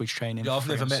went to his training. Yeah, I've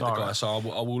never met the guy, so I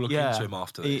will look into him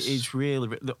after this. He's really,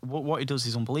 what he does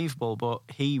is unbelievable, but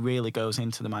he really goes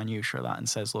into the minutiae of that and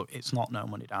says, look, it's not no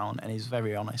money down, and he's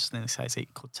very honest, and he says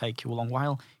it could take you a long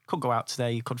while. It could go out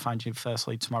today, you could find your first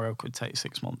lead tomorrow, could take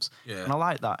 6 months. Yeah. And I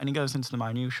like that, and he goes into the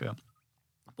minutiae.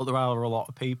 But there are a lot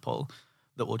of people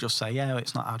that will just say, yeah,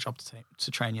 it's not our job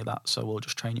to train you that, so we'll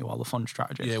just train you all the fun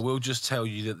strategies. Yeah, we'll just tell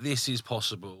you that this is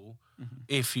possible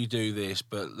if you do this,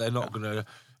 but they're not going to.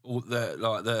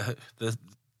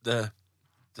 The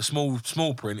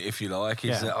small print, if you like,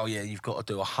 is that you've got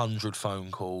to do 100 phone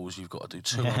calls, you've got to do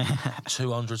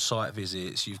 200 site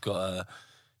visits, you've got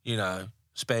to,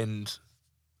 spend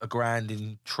 $1,000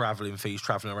 in travelling fees,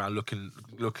 travelling around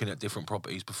looking at different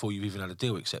properties before you've even had a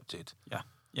deal accepted.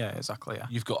 Yeah, exactly. Yeah,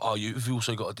 You've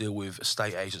also got to deal with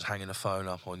estate agents hanging the phone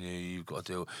up on you. You've got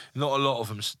to deal. Not a lot of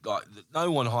them. Like,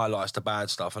 no one highlights the bad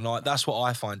stuff, and that's what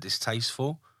I find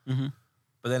distasteful. But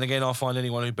then again, I find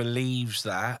anyone who believes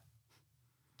that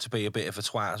to be a bit of a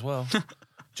twat as well. Do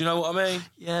you know what I mean?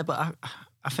 Yeah, but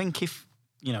I think if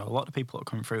a lot of people are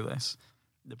coming through this,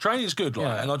 the training's good,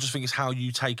 right? And I just think it's how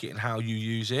you take it and how you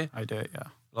use it. I do it, yeah.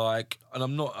 Like, and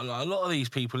I'm not. A lot of these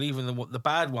people, even the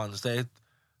bad ones, they're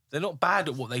not bad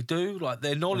at what they do. Like,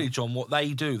 their knowledge on what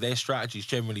they do, their strategy is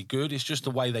generally good. It's just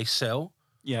the way they sell.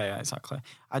 Yeah, exactly.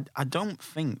 I don't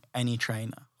think any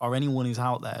trainer or anyone who's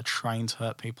out there trying to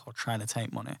hurt people or trying to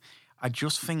take money, I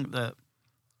just think that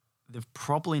they've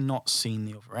probably not seen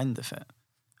the other end of it.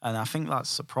 And I think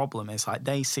that's the problem. It's like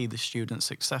they see the student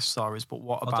success stories, but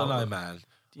what about... I don't know, man.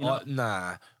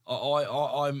 Nah.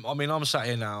 I mean, I'm sat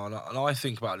here now and I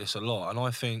think about this a lot, and I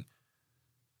think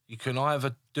you can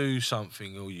either do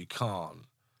something or you can't.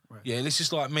 Right. Yeah, this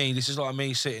is like me. This is like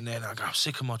me sitting there and I go, I'm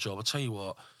sick of my job. I tell you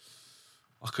what,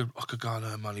 I could go and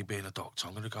earn money being a doctor.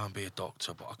 I'm going to go and be a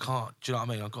doctor, but I can't. Do you know what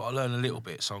I mean? I've got to learn a little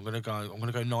bit. So I'm going to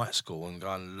go night school and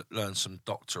go and learn some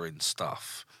doctoring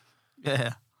stuff.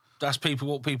 Yeah. That's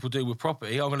what people do with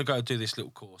property. I'm going to go do this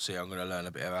little course here. I'm going to learn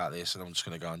a bit about this, and I'm just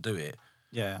going to go and do it.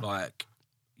 Yeah. Like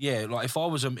if I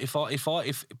was if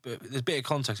there's a bit of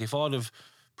context. If I'd have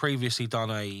previously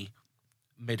done a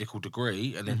medical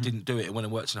degree and then didn't do it and went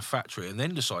and worked in a factory and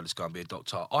then decided to go and be a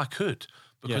doctor, I could,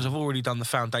 because I've already done the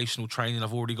foundational training.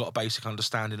 I've already got a basic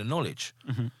understanding and knowledge.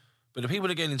 But the people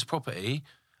that get into property,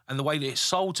 and the way that it's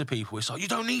sold to people, it's like, you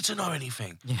don't need to know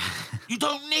anything. Yeah. You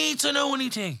don't need to know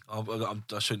anything.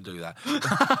 I shouldn't do that.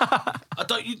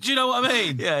 Do you know what I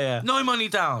mean? Yeah. No money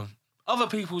down. Other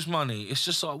people's money. It's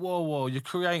just like, whoa, you're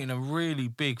creating a really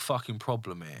big fucking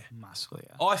problem here. Massively,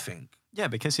 yeah. I think. Yeah,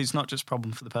 because it's not just a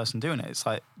problem for the person doing it. It's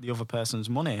like the other person's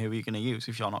money. Who are you going to use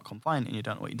if you're not compliant and you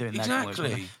don't know what you're doing?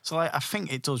 Exactly. So I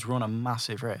think it does run a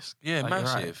massive risk. Yeah,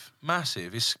 like,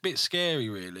 massive. It's a bit scary,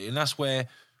 really. And that's where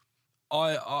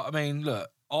I mean, look,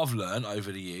 I've learned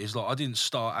over the years, like I didn't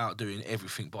start out doing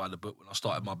everything by the book when I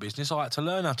started my business. I had to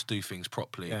learn how to do things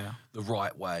properly, the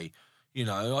right way. You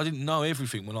know, I didn't know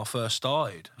everything when I first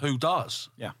started. Who does?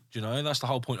 Yeah. Do you know, that's the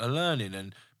whole point of learning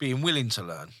and being willing to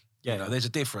learn. Yeah. You know, there's a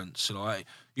difference. You know,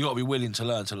 you got to be willing to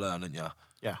learn, don't you?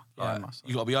 Yeah.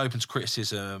 You got to be open to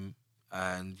criticism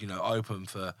and, you know, open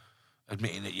for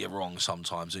admitting that you're wrong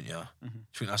sometimes, don't you? Do you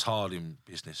think that's hard in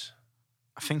business?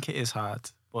 I think it is hard,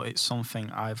 but it's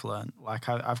something I've learned. Like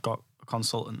I've got a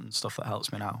consultant and stuff that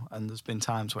helps me now, and there's been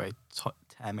times where he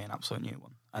tear me an absolute new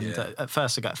one. And at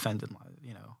first I got offended, like,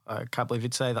 you know, I can't believe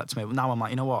he'd say that to me. But now I'm like,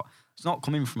 you know what? It's not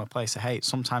coming from a place of hate.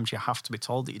 Sometimes you have to be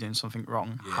told that you're doing something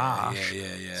wrong, harsh,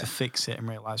 to fix it and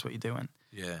realise what you're doing.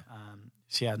 Yeah.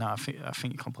 So yeah, no, I think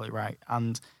you're completely right.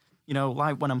 And you know,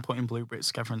 like when I'm putting BlueBricks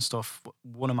together and stuff,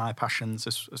 one of my passions,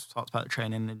 as talked about the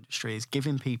training industry, is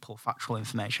giving people factual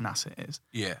information as it is.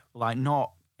 Yeah. Like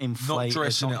not inflate, not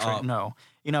dressing it up. No.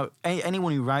 You know,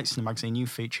 anyone who writes in the magazine you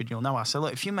featured, you'll know. I say,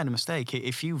 look, if you made a mistake,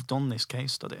 if you've done this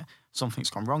case study, something's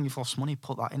gone wrong, you've lost money,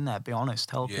 put that in there, be honest,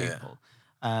 tell people.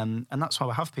 And that's why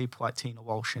we have people like Tina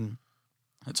Walsh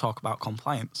that talk about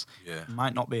compliance. Yeah.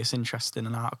 Might not be as interesting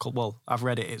in an article. Well, I've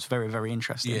read it, it's very, very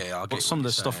interesting. Yeah, but some of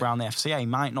the stuff around the FCA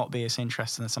might not be as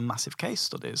interesting as some massive case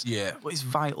studies. Yeah. But it's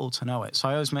vital to know it. So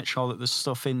I always make sure that the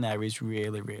stuff in there is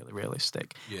really, really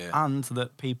realistic. Yeah. And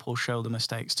that people show the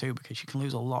mistakes too, because you can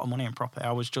lose a lot of money in property.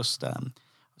 I was just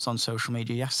was on social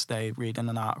media yesterday reading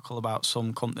an article about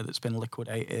some company that's been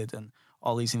liquidated and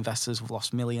all these investors have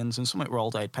lost millions, and some of it were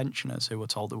old-age pensioners who were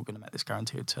told they were going to make this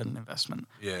guaranteed return investment.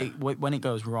 Yeah. When it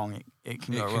goes wrong, it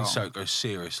can go wrong. So it goes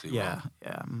seriously wrong.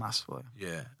 Yeah, massively.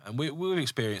 Yeah, and we've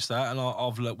experienced that,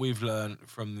 and we've learned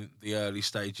from the early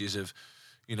stages of,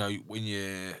 you know, when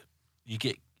you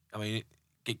get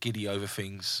giddy over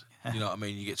things. You know what I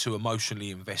mean? You get too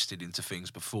emotionally invested into things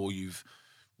before you've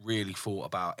really thought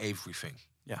about everything.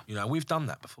 Yeah. You know, we've done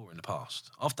that before in the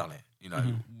past. I've done it, you know.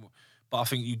 But I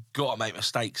think you've got to make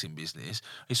mistakes in business.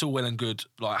 It's all well and good,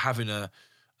 like having a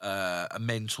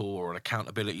mentor or an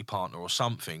accountability partner or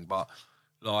something. But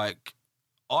like,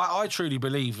 I truly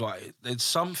believe like there's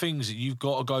some things that you've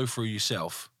got to go through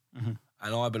yourself, and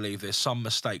I believe there's some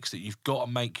mistakes that you've got to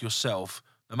make yourself,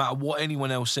 no matter what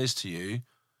anyone else says to you.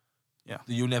 Yeah,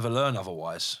 that you'll never learn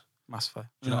otherwise. Massively.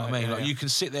 Do you know what I mean? Like you can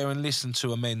sit there and listen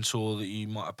to a mentor that you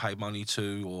might have paid money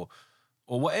to,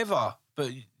 or whatever, but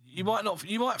you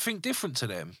might think different to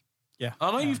them. Yeah. I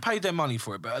know you've paid their money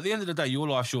for it, but at the end of the day, your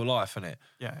life's your life, isn't it?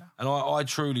 Yeah. And I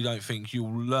truly don't think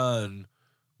you'll learn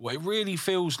what it really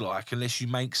feels like unless you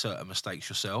make certain mistakes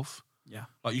yourself. Yeah.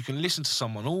 Like you can listen to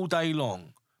someone all day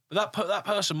long, but that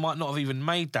person might not have even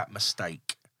made that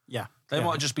mistake. Yeah. They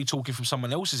might just be talking from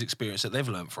someone else's experience that they've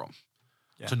learned from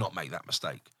to not make that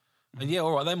mistake. And yeah,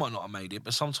 all right, they might not have made it,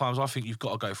 but sometimes I think you've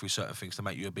got to go through certain things to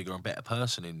make you a bigger and better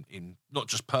person in not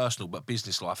just personal, but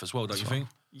business life as well, don't you think?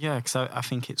 Yeah, because I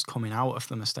think it's coming out of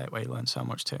the mistake where you learn so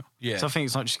much too. Yeah. So I think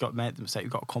it's not just got to make the mistake,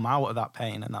 you've got to come out of that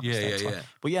pain and that mistake. Yeah.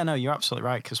 But yeah, no, you're absolutely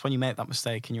right, because when you make that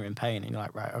mistake and you're in pain and you're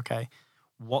like, right, okay,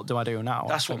 what do I do now?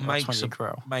 That's what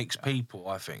makes people,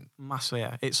 I think. Massively,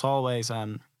 yeah. It's always...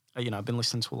 you know, I've been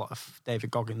listening to a lot of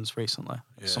David Goggins recently.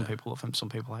 Yeah. Some people love him, some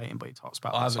people hate him, but he talks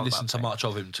about... I haven't listened to much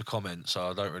of him to comment, so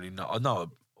I don't really know. I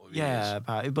know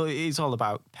but it's all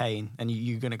about pain, and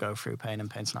you're going to go through pain,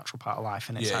 and pain's a natural part of life,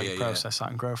 and it's how you process that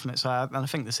and grow from it. So I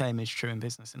think the same is true in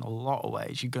business in a lot of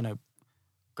ways. You're going to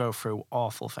go through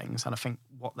awful things, and I think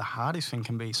what the hardest thing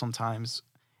can be sometimes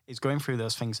is going through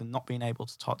those things and not being able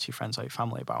to talk to your friends or your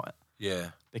family about it. Yeah.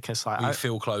 Because like you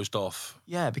feel closed off.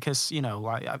 Yeah, because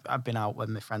like I've been out with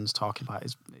my friends talking about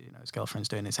his girlfriend's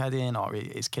doing his head in, or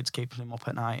his kids keeping him up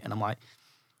at night, and I'm like,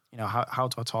 how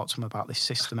do I talk to him about this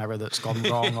system error that's gone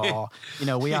wrong? Or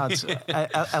we had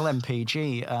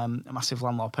LMPG, a massive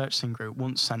landlord purchasing group,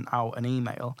 once sent out an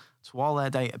email to all their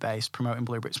database promoting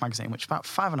BlueBricks magazine, which is about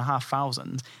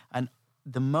 5,500, and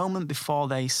the moment before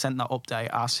they sent that update,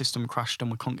 our system crashed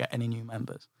and we couldn't get any new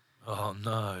members. Oh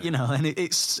no! And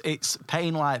it's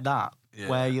pain like that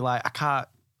where you're like, I can't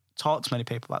talk to many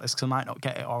people about this because I might not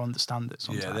get it or understand it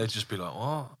sometimes. Yeah, they'd just be like,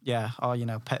 what? Yeah, or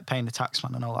paying the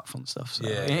taxman and all that fun stuff. So,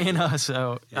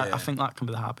 so I think that can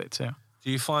be the hard bit too. Do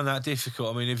you find that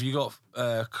difficult? I mean, have you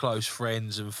got close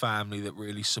friends and family that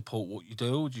really support what you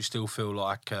do, or do you still feel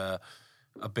like a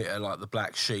bit of like the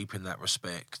black sheep in that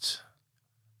respect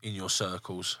in your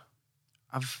circles?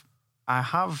 I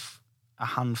have a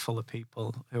handful of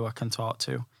people who I can talk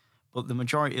to, but the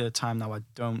majority of the time now I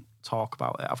don't talk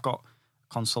about it. I've got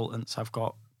consultants, I've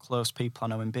got close people I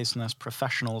know in business,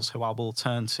 professionals who I will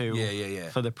turn to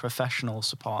for the professional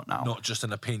support now. Not just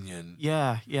an opinion.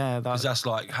 Yeah. Because that's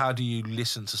like, how do you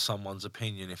listen to someone's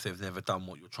opinion if they've never done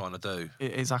what you're trying to do?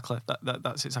 Exactly.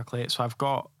 That's exactly it. So I've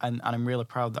got, and I'm really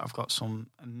proud that I've got some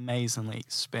amazingly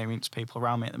experienced people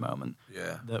around me at the moment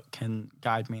that can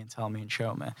guide me and tell me and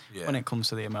show me. Yeah. When it comes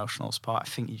to the emotional support, I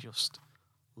think you just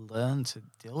learn to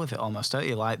deal with it almost, don't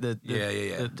you? Like the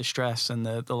stress and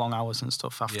the long hours and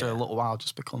stuff after a little while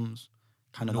just becomes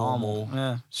kind of normal.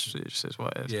 Yeah, it just is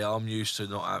what it is. Yeah, I'm used to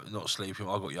not sleeping.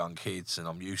 I've got young kids and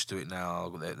I'm used to it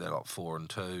now. They're like 4 and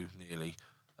 2 nearly.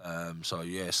 So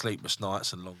sleepless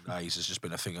nights and long days has just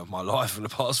been a thing of my life for the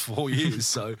past 4 years.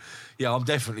 So yeah, I'm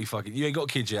definitely fucking. You ain't got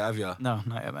kids yet, have you? No,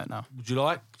 not yet, mate. No. Would you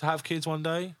like to have kids one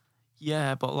day?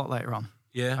 Yeah, but a lot later on.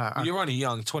 Yeah, you're only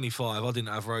young, 25. I didn't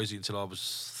have Rosie until I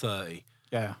was 30.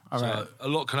 Yeah, all so right. A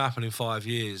lot can happen in 5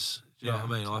 years. Do you know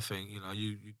what I mean? I think,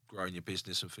 you growing your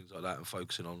business and things like that and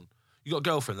focusing on... You got a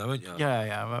girlfriend though, haven't you?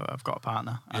 Yeah, I've got a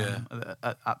partner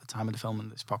at the time of the filming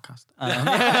of this podcast.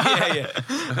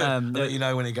 Let you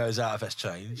know when it goes out if that's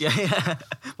changed. Yeah.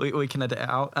 We can edit it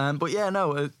out.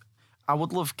 I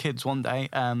would love kids one day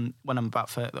when I'm about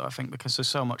 30 though, I think, because there's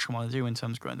so much I want to do in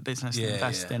terms of growing the business and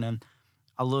investing and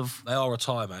I love... They are a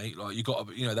time, mate. Like, you got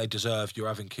to, they deserve... You're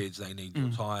having kids, they need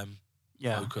your time,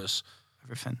 focus.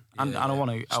 Everything. And I want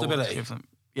to... Stability.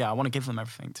 I want to give them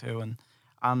everything too. And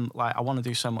I want to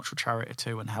do so much with charity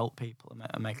too and help people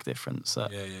and make a difference.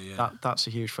 That's a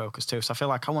huge focus too. So I feel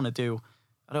like I want to do...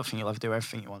 I don't think you'll ever do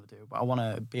everything you want to do, but I want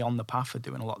to be on the path of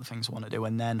doing a lot of the things I want to do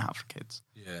and then have kids.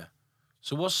 Yeah.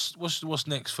 So what's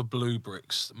next for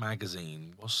BlueBricks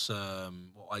magazine?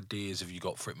 What ideas have you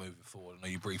got for it moving forward? I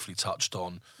know you briefly touched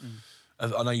on.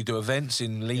 I know you do events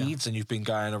in Leeds and you've been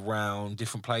going around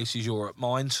different places. You're at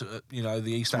Mind,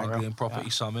 the East Anglian Property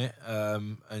Summit,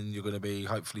 and you're going to be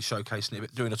hopefully showcasing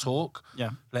it, doing a talk,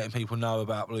 letting people know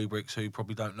about BlueBricks who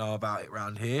probably don't know about it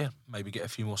around here. Maybe get a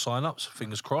few more sign-ups.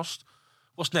 Fingers crossed.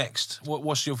 What's next?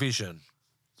 What's your vision?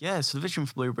 Yeah, so the vision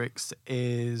for BlueBricks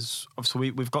is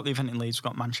obviously we've got the event in Leeds, we've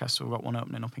got Manchester, we've got one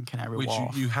opening up in Canary Wharf.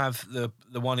 Which you have the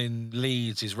one in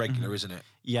Leeds is regular, isn't it?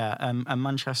 Yeah, and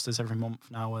Manchester's every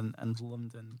month now, and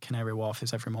London, Canary Wharf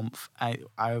is every month.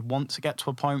 I want to get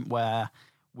to a point where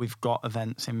we've got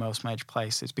events in most major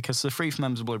places because they're free for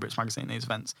members of BlueBricks magazine. These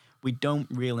events, we don't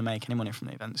really make any money from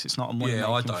the events. It's not a money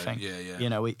making thing.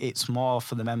 Yeah. It's more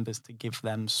for the members to give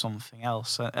them something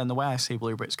else. And the way I see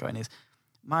BlueBricks going is.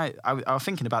 I was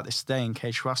thinking about this today in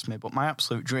case you asked me, but my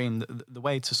absolute dream, the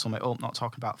way to sum it up, not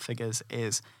talking about figures,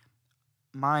 is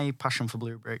my passion for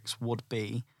BlueBricks would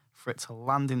be for it to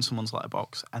land in someone's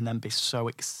letterbox and then be so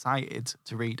excited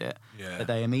to read it that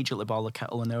they immediately boil the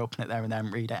kettle and they open it there and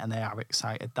then read it and they are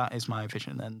excited. That is my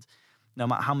vision. And no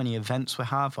matter how many events we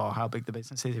have or how big the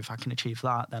business is, if I can achieve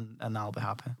that, then I'll be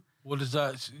happy. What does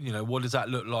that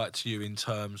look like to you in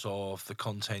terms of the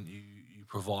content you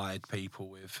provide people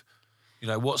with?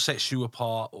 What sets you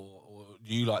apart, or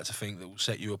do you like to think that will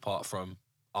set you apart from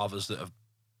others that have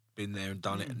been there and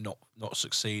done it and not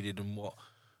succeeded? And what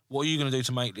are you going to do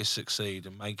to make this succeed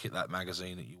and make it that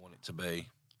magazine that you want it to be?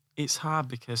 It's hard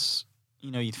because,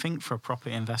 you'd think for a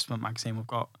property investment magazine,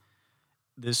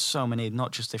 there's so many,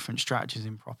 not just different strategies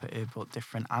in property, but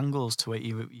different angles to it.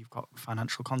 You've got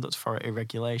financial conduct authority,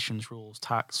 regulations, rules,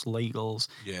 tax, legals,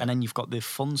 and then you've got the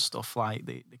fun stuff like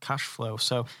the cash flow.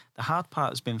 So the hard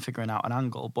part has been figuring out an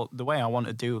angle, but the way I want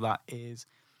to do that is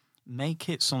make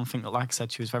it something that, like I said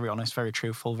to you, is very honest, very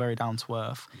truthful, very down to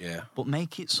earth. Yeah. But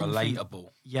make it something... relatable.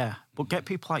 Yeah, but get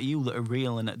people like you that are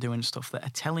real and are doing stuff that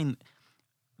are telling...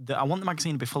 I want the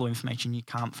magazine to be full of information you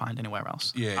can't find anywhere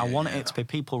else. I want it to be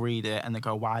people read it and they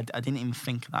go, "Wow, I didn't even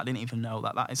think of that. I didn't even know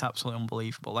that. That is absolutely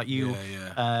unbelievable." Like you,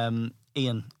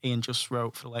 Ian just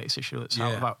wrote for the latest issue that's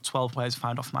out about 12 ways to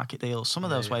find off-market deals. Some of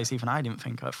those ways even I didn't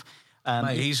think of.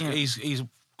 Mate, he's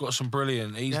got some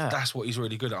brilliant. That's what he's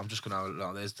really good at. I'm just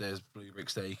gonna there's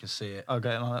BlueBricks there. You can see it.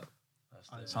 Okay,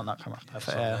 it's on that camera.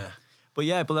 Perfect.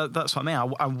 But that's what I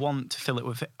mean. I want to fill it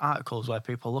with articles where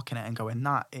people are looking at it and going,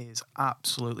 "That is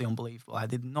absolutely unbelievable. I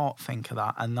did not think of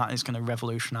that, and that is going to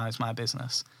revolutionise my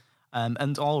business."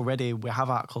 And already we have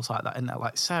articles like that in there.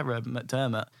 Like Sarah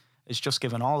McDermott has just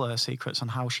given all her secrets on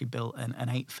how she built an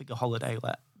 8-figure holiday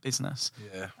let business.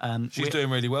 Yeah, she's doing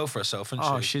really well for herself, isn't she?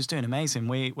 Oh, she's doing amazing.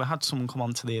 We had someone come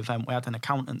on to the event. We had an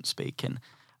accountant speaking,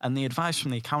 and the advice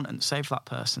from the accountant saved that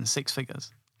person 6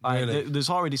 figures. Like, really?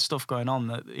 There's already stuff going on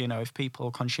that, if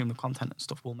people consume the content and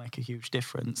stuff will make a huge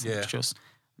difference. Yeah. It's just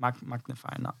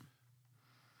magnifying that.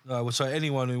 No, well, so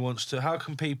anyone who wants to, how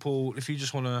can people, if you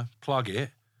just want to plug it,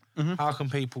 how can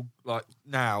people like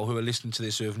now who are listening to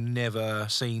this who have never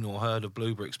seen or heard of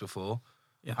BlueBricks before,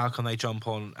 how can they jump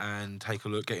on and take a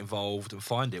look, get involved and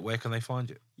find it? Where can they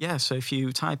find it? Yeah, so if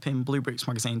you type in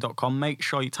bluebricksmagazine.com, make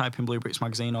sure you type in BlueBricks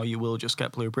Magazine or you will just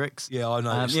get BlueBricks. Yeah, I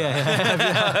know. I've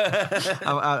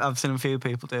seen a few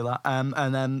people do that.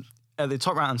 And then at the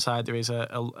top right-hand side, there is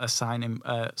a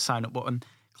sign-up button.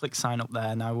 Click sign up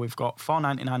there. Now, we've got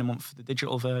 $4.99 a month for the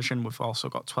digital version. We've also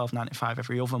got $12.95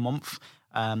 every other month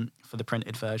for the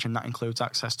printed version. That includes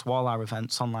access to all our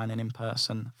events online and in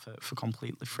person for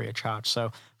completely free of charge.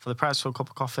 So for the price of a cup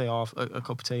of coffee or a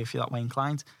cup of tea, if you're that way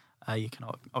inclined, you can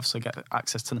obviously get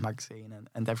access to the magazine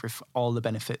and all the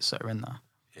benefits that are in there.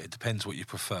 Yeah, it depends what you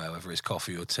prefer, whether it's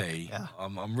coffee or tea. Yeah.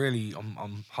 I'm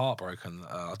heartbroken.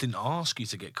 I didn't ask you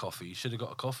to get coffee. You should have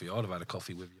got a coffee. I'd have had a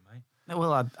coffee with you, mate.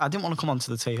 Well, I didn't want to come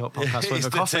onto the Tea Hut podcast with a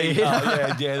coffee.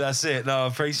 Yeah, that's it. No, I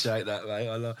appreciate that,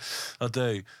 mate. I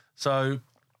do. So,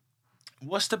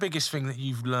 what's the biggest thing that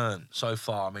you've learned so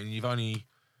far? I mean, you've only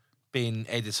been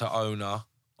editor-owner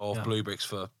of BlueBricks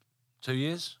for 2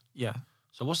 years? Yeah.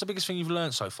 So, what's the biggest thing you've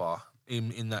learned so far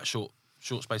in that short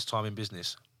space of time in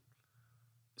business?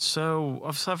 So,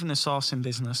 obviously having a sourcing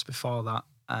business before that,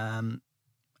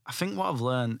 I think what I've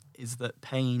learned is that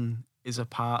pain is a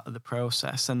part of the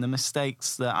process, and the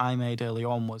mistakes that I made early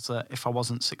on was that if I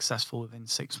wasn't successful within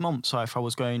 6 months or if I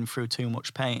was going through too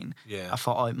much pain, I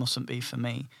thought, it mustn't be for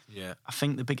me. Yeah. I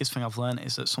think the biggest thing I've learned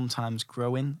is that sometimes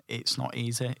growing, it's not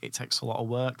easy. It takes a lot of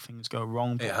work. Things go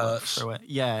wrong. It hurts. Through it.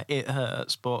 Yeah, it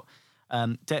hurts. But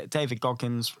David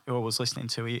Goggins, who I was listening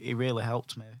to, he really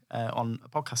helped me on a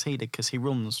podcast he did because he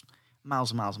runs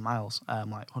miles and miles and miles,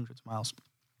 like hundreds of miles.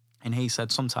 And he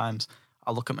said sometimes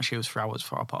I look at my shoes for hours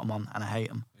before I put them on and I hate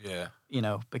them. Yeah.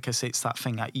 Because it's that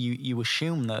thing that you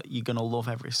assume that you're going to love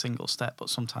every single step, but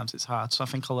sometimes it's hard. So I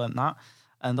think I learned that.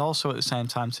 And also at the same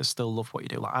time to still love what you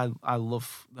do. Like I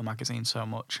love the magazine so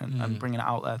much and bringing it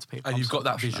out there to people. And you've got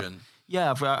that vision.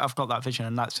 Yeah, I've got that vision.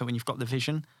 And that's so when you've got the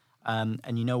vision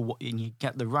and you know what, and you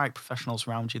get the right professionals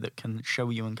around you that can show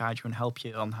you and guide you and help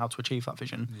you on how to achieve that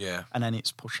vision. Yeah. And then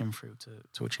it's pushing through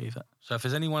to achieve it. So if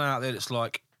there's anyone out there that's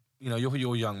like,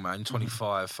 you're a young man,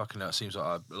 25, fucking hell, it seems like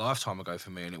a lifetime ago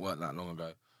for me and it weren't that long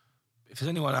ago. If there's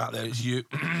anyone out there that's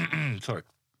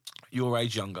your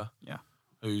age younger,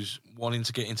 who's wanting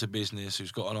to get into business,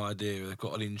 who's got an idea, they've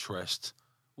got an interest,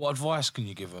 what advice can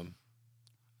you give them?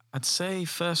 I'd say,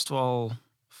 first of all,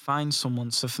 find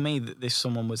someone. So for me, this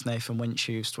someone was Nathan Winch,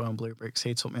 who used to own BlueBricks.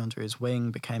 He took me under his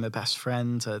wing, became a best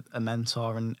friend, a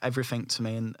mentor, and everything to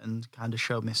me, and kind of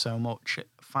showed me so much.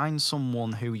 Find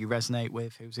someone who you resonate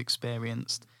with, who's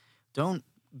experienced. Don't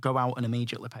go out and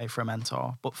immediately pay for a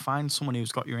mentor, but find someone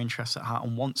who's got your interests at heart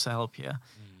and wants to help you,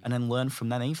 and then learn from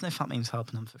them, even if that means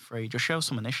helping them for free. Just show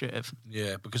some initiative.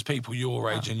 Yeah, because people your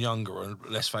age and younger are,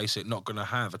 let's face it, not going to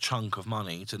have a chunk of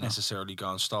money to necessarily go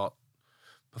and start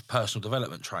personal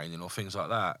development training or things like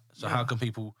that. So how can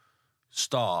people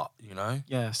start,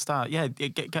 Yeah, start. Yeah,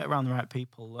 get around the right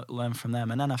people, learn from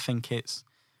them. And then I think it's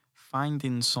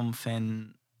finding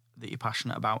something that you're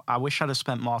passionate about. I wish I'd have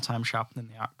spent more time sharpening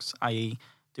the axe, i.e.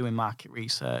 doing market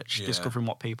research, discovering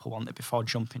what people wanted before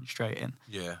jumping straight in.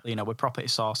 Yeah. With property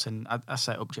sourcing, I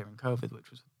set up during COVID, which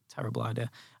was a terrible idea.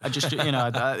 I just,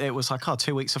 it was like,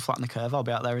 2 weeks to flatten the curve, I'll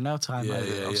be out there in no time.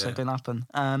 Obviously it didn't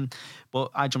happen.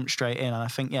 But I jumped straight in, and I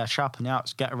think, sharpen the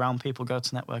axe, get around people, go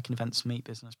to networking events, meet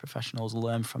business professionals,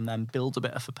 learn from them, build a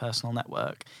bit of a personal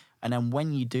network. And then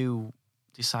when you do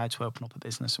decide to open up a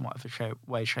business in whatever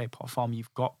way, shape or form,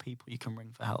 you've got people you can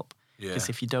ring for help. Because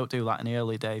if you don't do that in the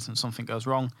early days and something goes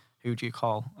wrong, who do you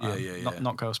call?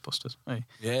 Not Ghostbusters. Hey.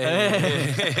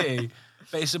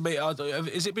 But it's a bit.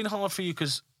 Has it been hard for you?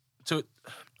 Because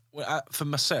for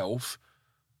myself,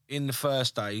 in the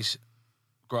first days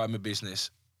growing my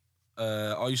business,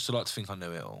 I used to like to think I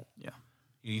knew it all. Yeah.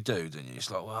 You do, don't you? It's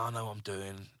like, well, I know what I'm doing.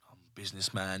 I'm a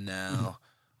businessman now.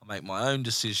 I make my own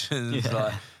decisions. Yeah.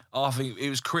 Like, I think it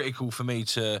was critical for me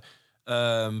to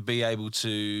be able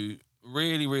to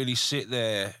really, really sit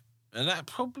there, and that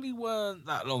probably weren't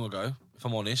that long ago, if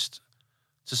I'm honest,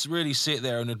 to really sit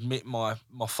there and admit my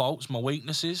faults, my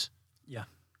weaknesses. Yeah.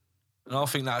 And I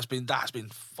think that's been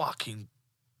fucking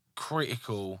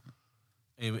critical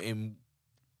in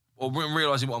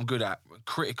realising what I'm good at,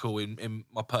 critical in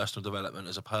my personal development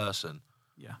as a person.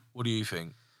 Yeah. What do you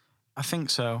think? I think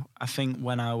so. I think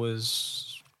when I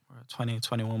was 20,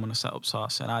 21 when I set up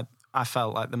sourcing, I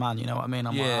felt like the man, you know what I mean?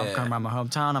 I'm going around my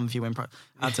hometown, I'm viewing...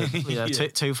 I had a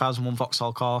 2001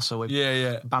 Vauxhall Corsa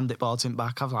with bandit boards in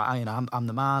back. I was like, I'm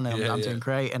the man, I'm doing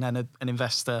great. And then an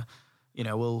investor,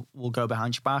 will go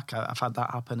behind your back. I've had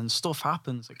that happen, and stuff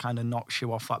happens that kind of knocks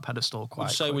you off that pedestal quite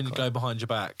quickly. So when you go behind your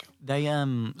back? They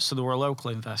were a local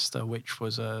investor, which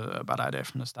was a bad idea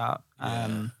from the start.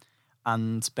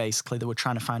 And basically they were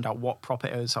trying to find out what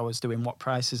properties I was doing, what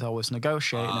prices I was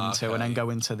negotiating them to, and then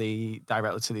going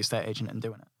directly to the estate agent and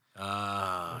doing it.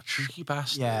 Tricky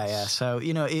bastards. Yeah. So,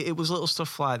 it was little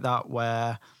stuff like that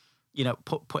where,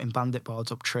 putting bandit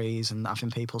boards up trees and having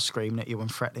people screaming at you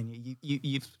and threatening you.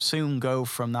 You soon go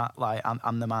from that, like,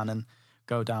 I'm the man, and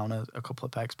go down a couple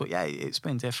of pegs. But yeah, it's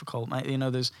been difficult, mate.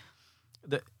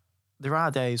 There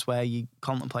are days where you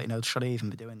contemplate, should I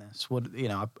even be doing this?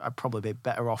 I'd probably be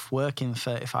better off working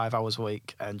 35 hours a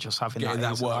week and just having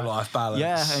that work-life balance.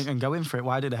 Yeah, and going for it.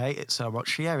 Why did I hate it so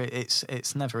much? Yeah,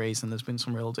 it's never easy, and there's been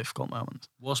some real difficult moments.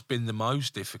 What's been the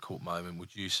most difficult moment,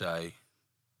 would you say,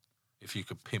 if you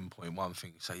could pinpoint one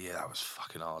thing and say, yeah, that was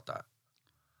fucking hard, that?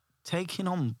 Taking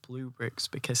on BlueBricks,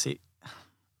 because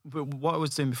what I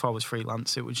was doing before I was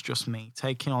freelance, it was just me.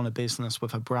 Taking on a business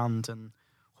with a brand and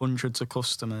hundreds of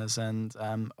customers and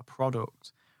a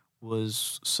product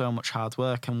was so much hard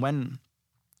work. And when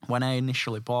I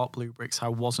initially bought BlueBricks, I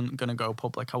wasn't going to go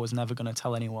public. I was never going to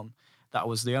tell anyone that I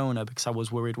was the owner, because I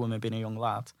was worried with me being a young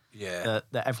lad. Yeah.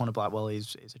 That everyone would be like, well,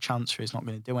 he's a chancer, he's not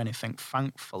going to do anything.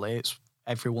 Thankfully,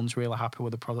 everyone's really happy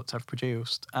with the product I've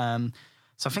produced.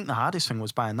 So I think the hardest thing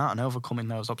was buying that and overcoming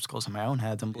those obstacles in my own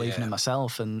head and believing in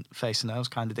myself and facing those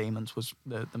kind of demons was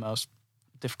the most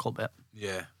difficult bit.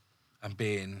 Yeah.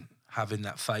 And having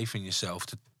that faith in yourself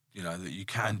to, that you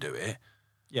can do it.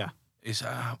 Yeah. It's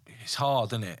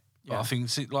hard, isn't it? Yeah. But I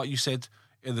think, like you said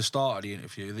at the start of the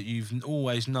interview, that you've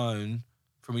always known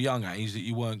from a young age that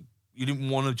you didn't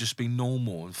want to just be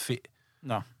normal and fit.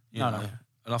 No. No.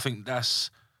 And I think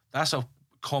that's a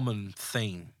common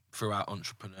theme throughout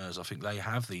entrepreneurs. I think they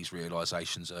have these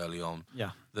realizations early on. Yeah.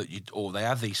 Or they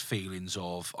have these feelings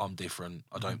of, I'm different,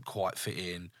 I don't quite fit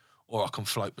in, or I can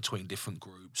float between different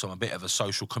groups. I'm a bit of a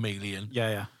social chameleon.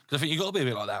 Yeah. Because I think you've got to be a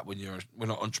bit like that when you're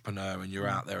an entrepreneur and you're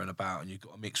out there and about, and you've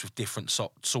got to mix with different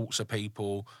sorts of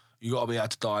people. You've got to be able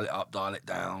to dial it up, dial it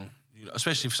down.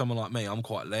 Especially for someone like me, I'm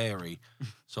quite leery.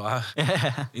 So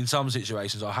in some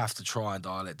situations, I have to try and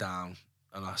dial it down.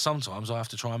 And sometimes I have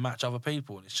to try and match other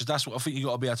people. And it's just, that's what I think you've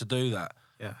got to be able to do that.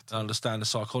 Yeah. To understand the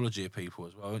psychology of people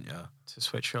as well, haven't you? To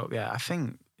switch up, yeah. I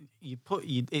think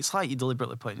it's like you're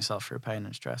deliberately putting yourself through pain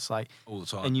and stress, like all the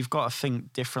time. And you've got to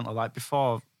think differently. Like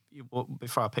before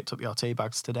I picked up your tea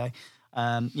bags today,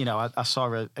 I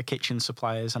saw a kitchen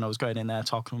suppliers and I was going in there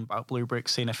talking about BlueBricks,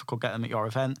 seeing if I could get them at your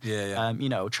event. Yeah.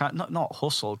 Try not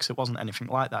hustle, because it wasn't anything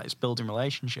like that. It's building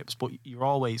relationships, but you're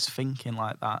always thinking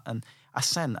like that. And I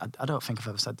don't think I've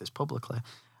ever said this publicly.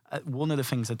 One of the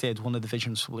things I did, one of the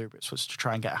visions for BlueBricks was to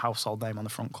try and get a household name on the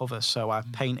front cover. So I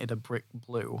painted a brick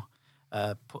blue,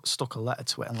 stuck a letter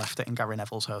to it and left it in Gary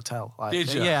Neville's hotel.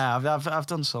 Did you? Yeah, I've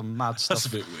done some mad stuff.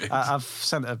 That's a bit weird. I've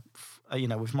sent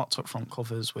we've mocked up front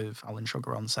covers with Alan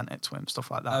Sugar on, sent it to him,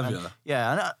 stuff like that. Have you?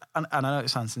 Yeah, and I know it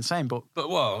sounds insane, but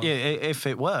well, yeah, if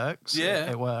it works,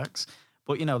 it works.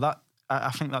 But that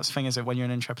I think that's the thing, is that when you're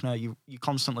an entrepreneur, you're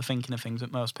constantly thinking of things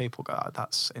that most people go,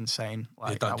 that's insane.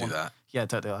 Like, don't do that. Yeah,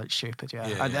 don't do that. It's stupid.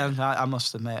 Yeah. And I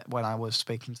must admit, when I was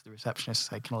speaking to the receptionist,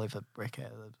 saying, "Can I leave a brick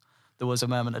here?" There was a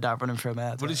moment of doubt running through my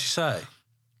head. What did she say?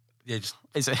 Yeah,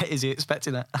 is he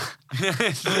expecting it?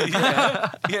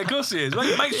 yeah, of course he is.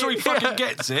 Make sure he fucking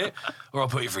gets it, or I'll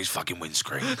put you through his fucking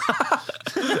windscreen.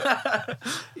 Yeah.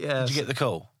 Did you get the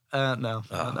call? No,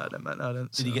 I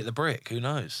don't. Did you get the brick? Who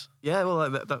knows? Yeah, well,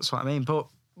 that's what I mean. But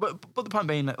the point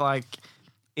being that, like,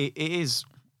 it is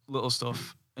little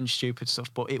stuff and stupid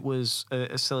stuff, but it was,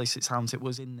 as silly as it sounds, it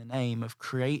was in the name of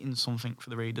creating something for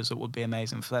the readers that would be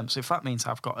amazing for them. So if that means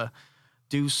I've got to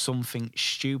do something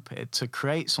stupid to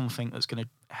create something that's going to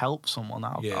help someone,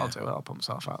 I'll do it. I'll put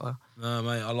myself out there. No,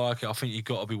 mate, I like it. I think you've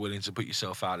got to be willing to put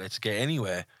yourself out there to get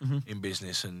anywhere in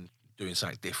business and doing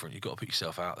something different. You've got to put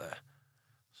yourself out there.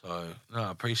 So, no,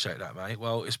 I appreciate that, mate.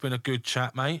 Well, it's been a good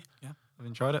chat, mate. Yeah, I've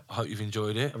enjoyed it. I hope you've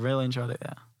enjoyed it. I really enjoyed it,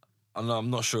 yeah. I'm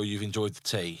not sure you've enjoyed the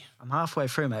tea. I'm halfway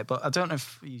through, mate, but I don't know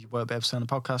if you won't be able to see on the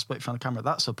podcast, but if you're on the camera,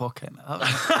 that's a bucket, mate.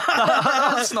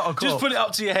 That's not a cup. Just put it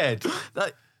up to your head.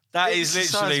 That is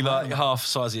literally like half the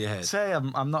size of your head. Say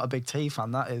I'm not a big tea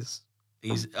fan. That is.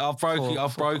 I've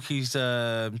broke his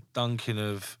Dunkin'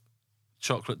 of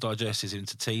chocolate digestives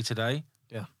into tea today.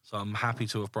 Yeah. So I'm happy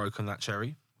to have broken that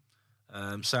cherry.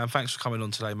 Sam, thanks for coming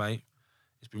on today, mate.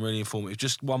 It's been really informative.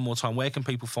 Just one more time, where can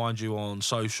people find you on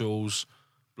socials,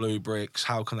 BlueBricks?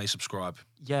 How can they subscribe?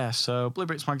 Yeah, so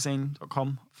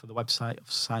bluebricksmagazine.com for the website.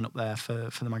 Sign up there for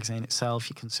the magazine itself.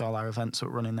 You can see all our events that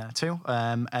we're running there too.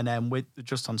 And then with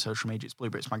just on social media, it's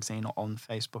BlueBricks Magazine on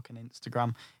Facebook and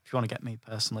Instagram. If you want to get me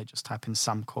personally, just type in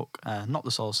Sam Cooke, not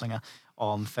the soul singer,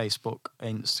 on Facebook,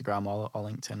 Instagram, or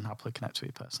LinkedIn. Happily connect with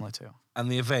you personally too.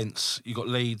 And the events, you got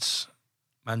Leeds,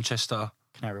 Manchester,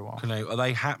 Canary Wharf. Are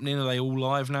they happening? Are they all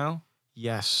live now?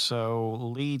 Yes, so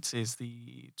Leeds is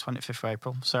the 25th of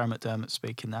April. Sarah McDermott's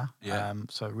speaking there. Yeah.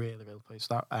 So really, really pleased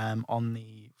with that. On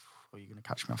the... Oh, you're going to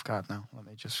catch me off guard now. Let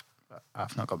me just...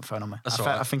 I've not got my phone on me. That's all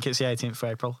right. I think it's the 18th of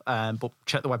April. But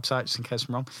check the website just in case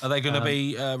I'm wrong. Are they going to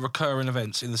be recurring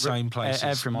events in the same places?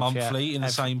 Every month, monthly in the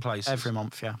same places? Every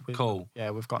month, yeah. Cool.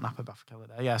 Yeah, we've got Napa Bafakilla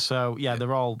there. Yeah, so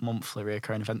they're all monthly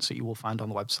recurring events that you will find on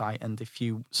the website. And if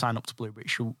you sign up to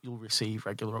BlueBricks, you'll receive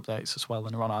regular updates as well,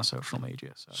 and they're on our social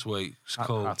media. So sweet. It's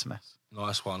cool. Hard to miss.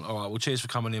 Nice one. All right, well, cheers for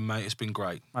coming in, mate. It's been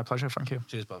great. My pleasure, thank you.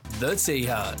 Cheers, bud. The Tea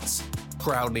Hut,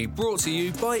 proudly brought to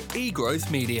you by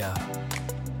eGrowth Media.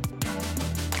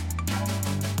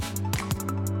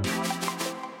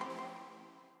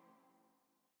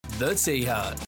 The Tea Hut.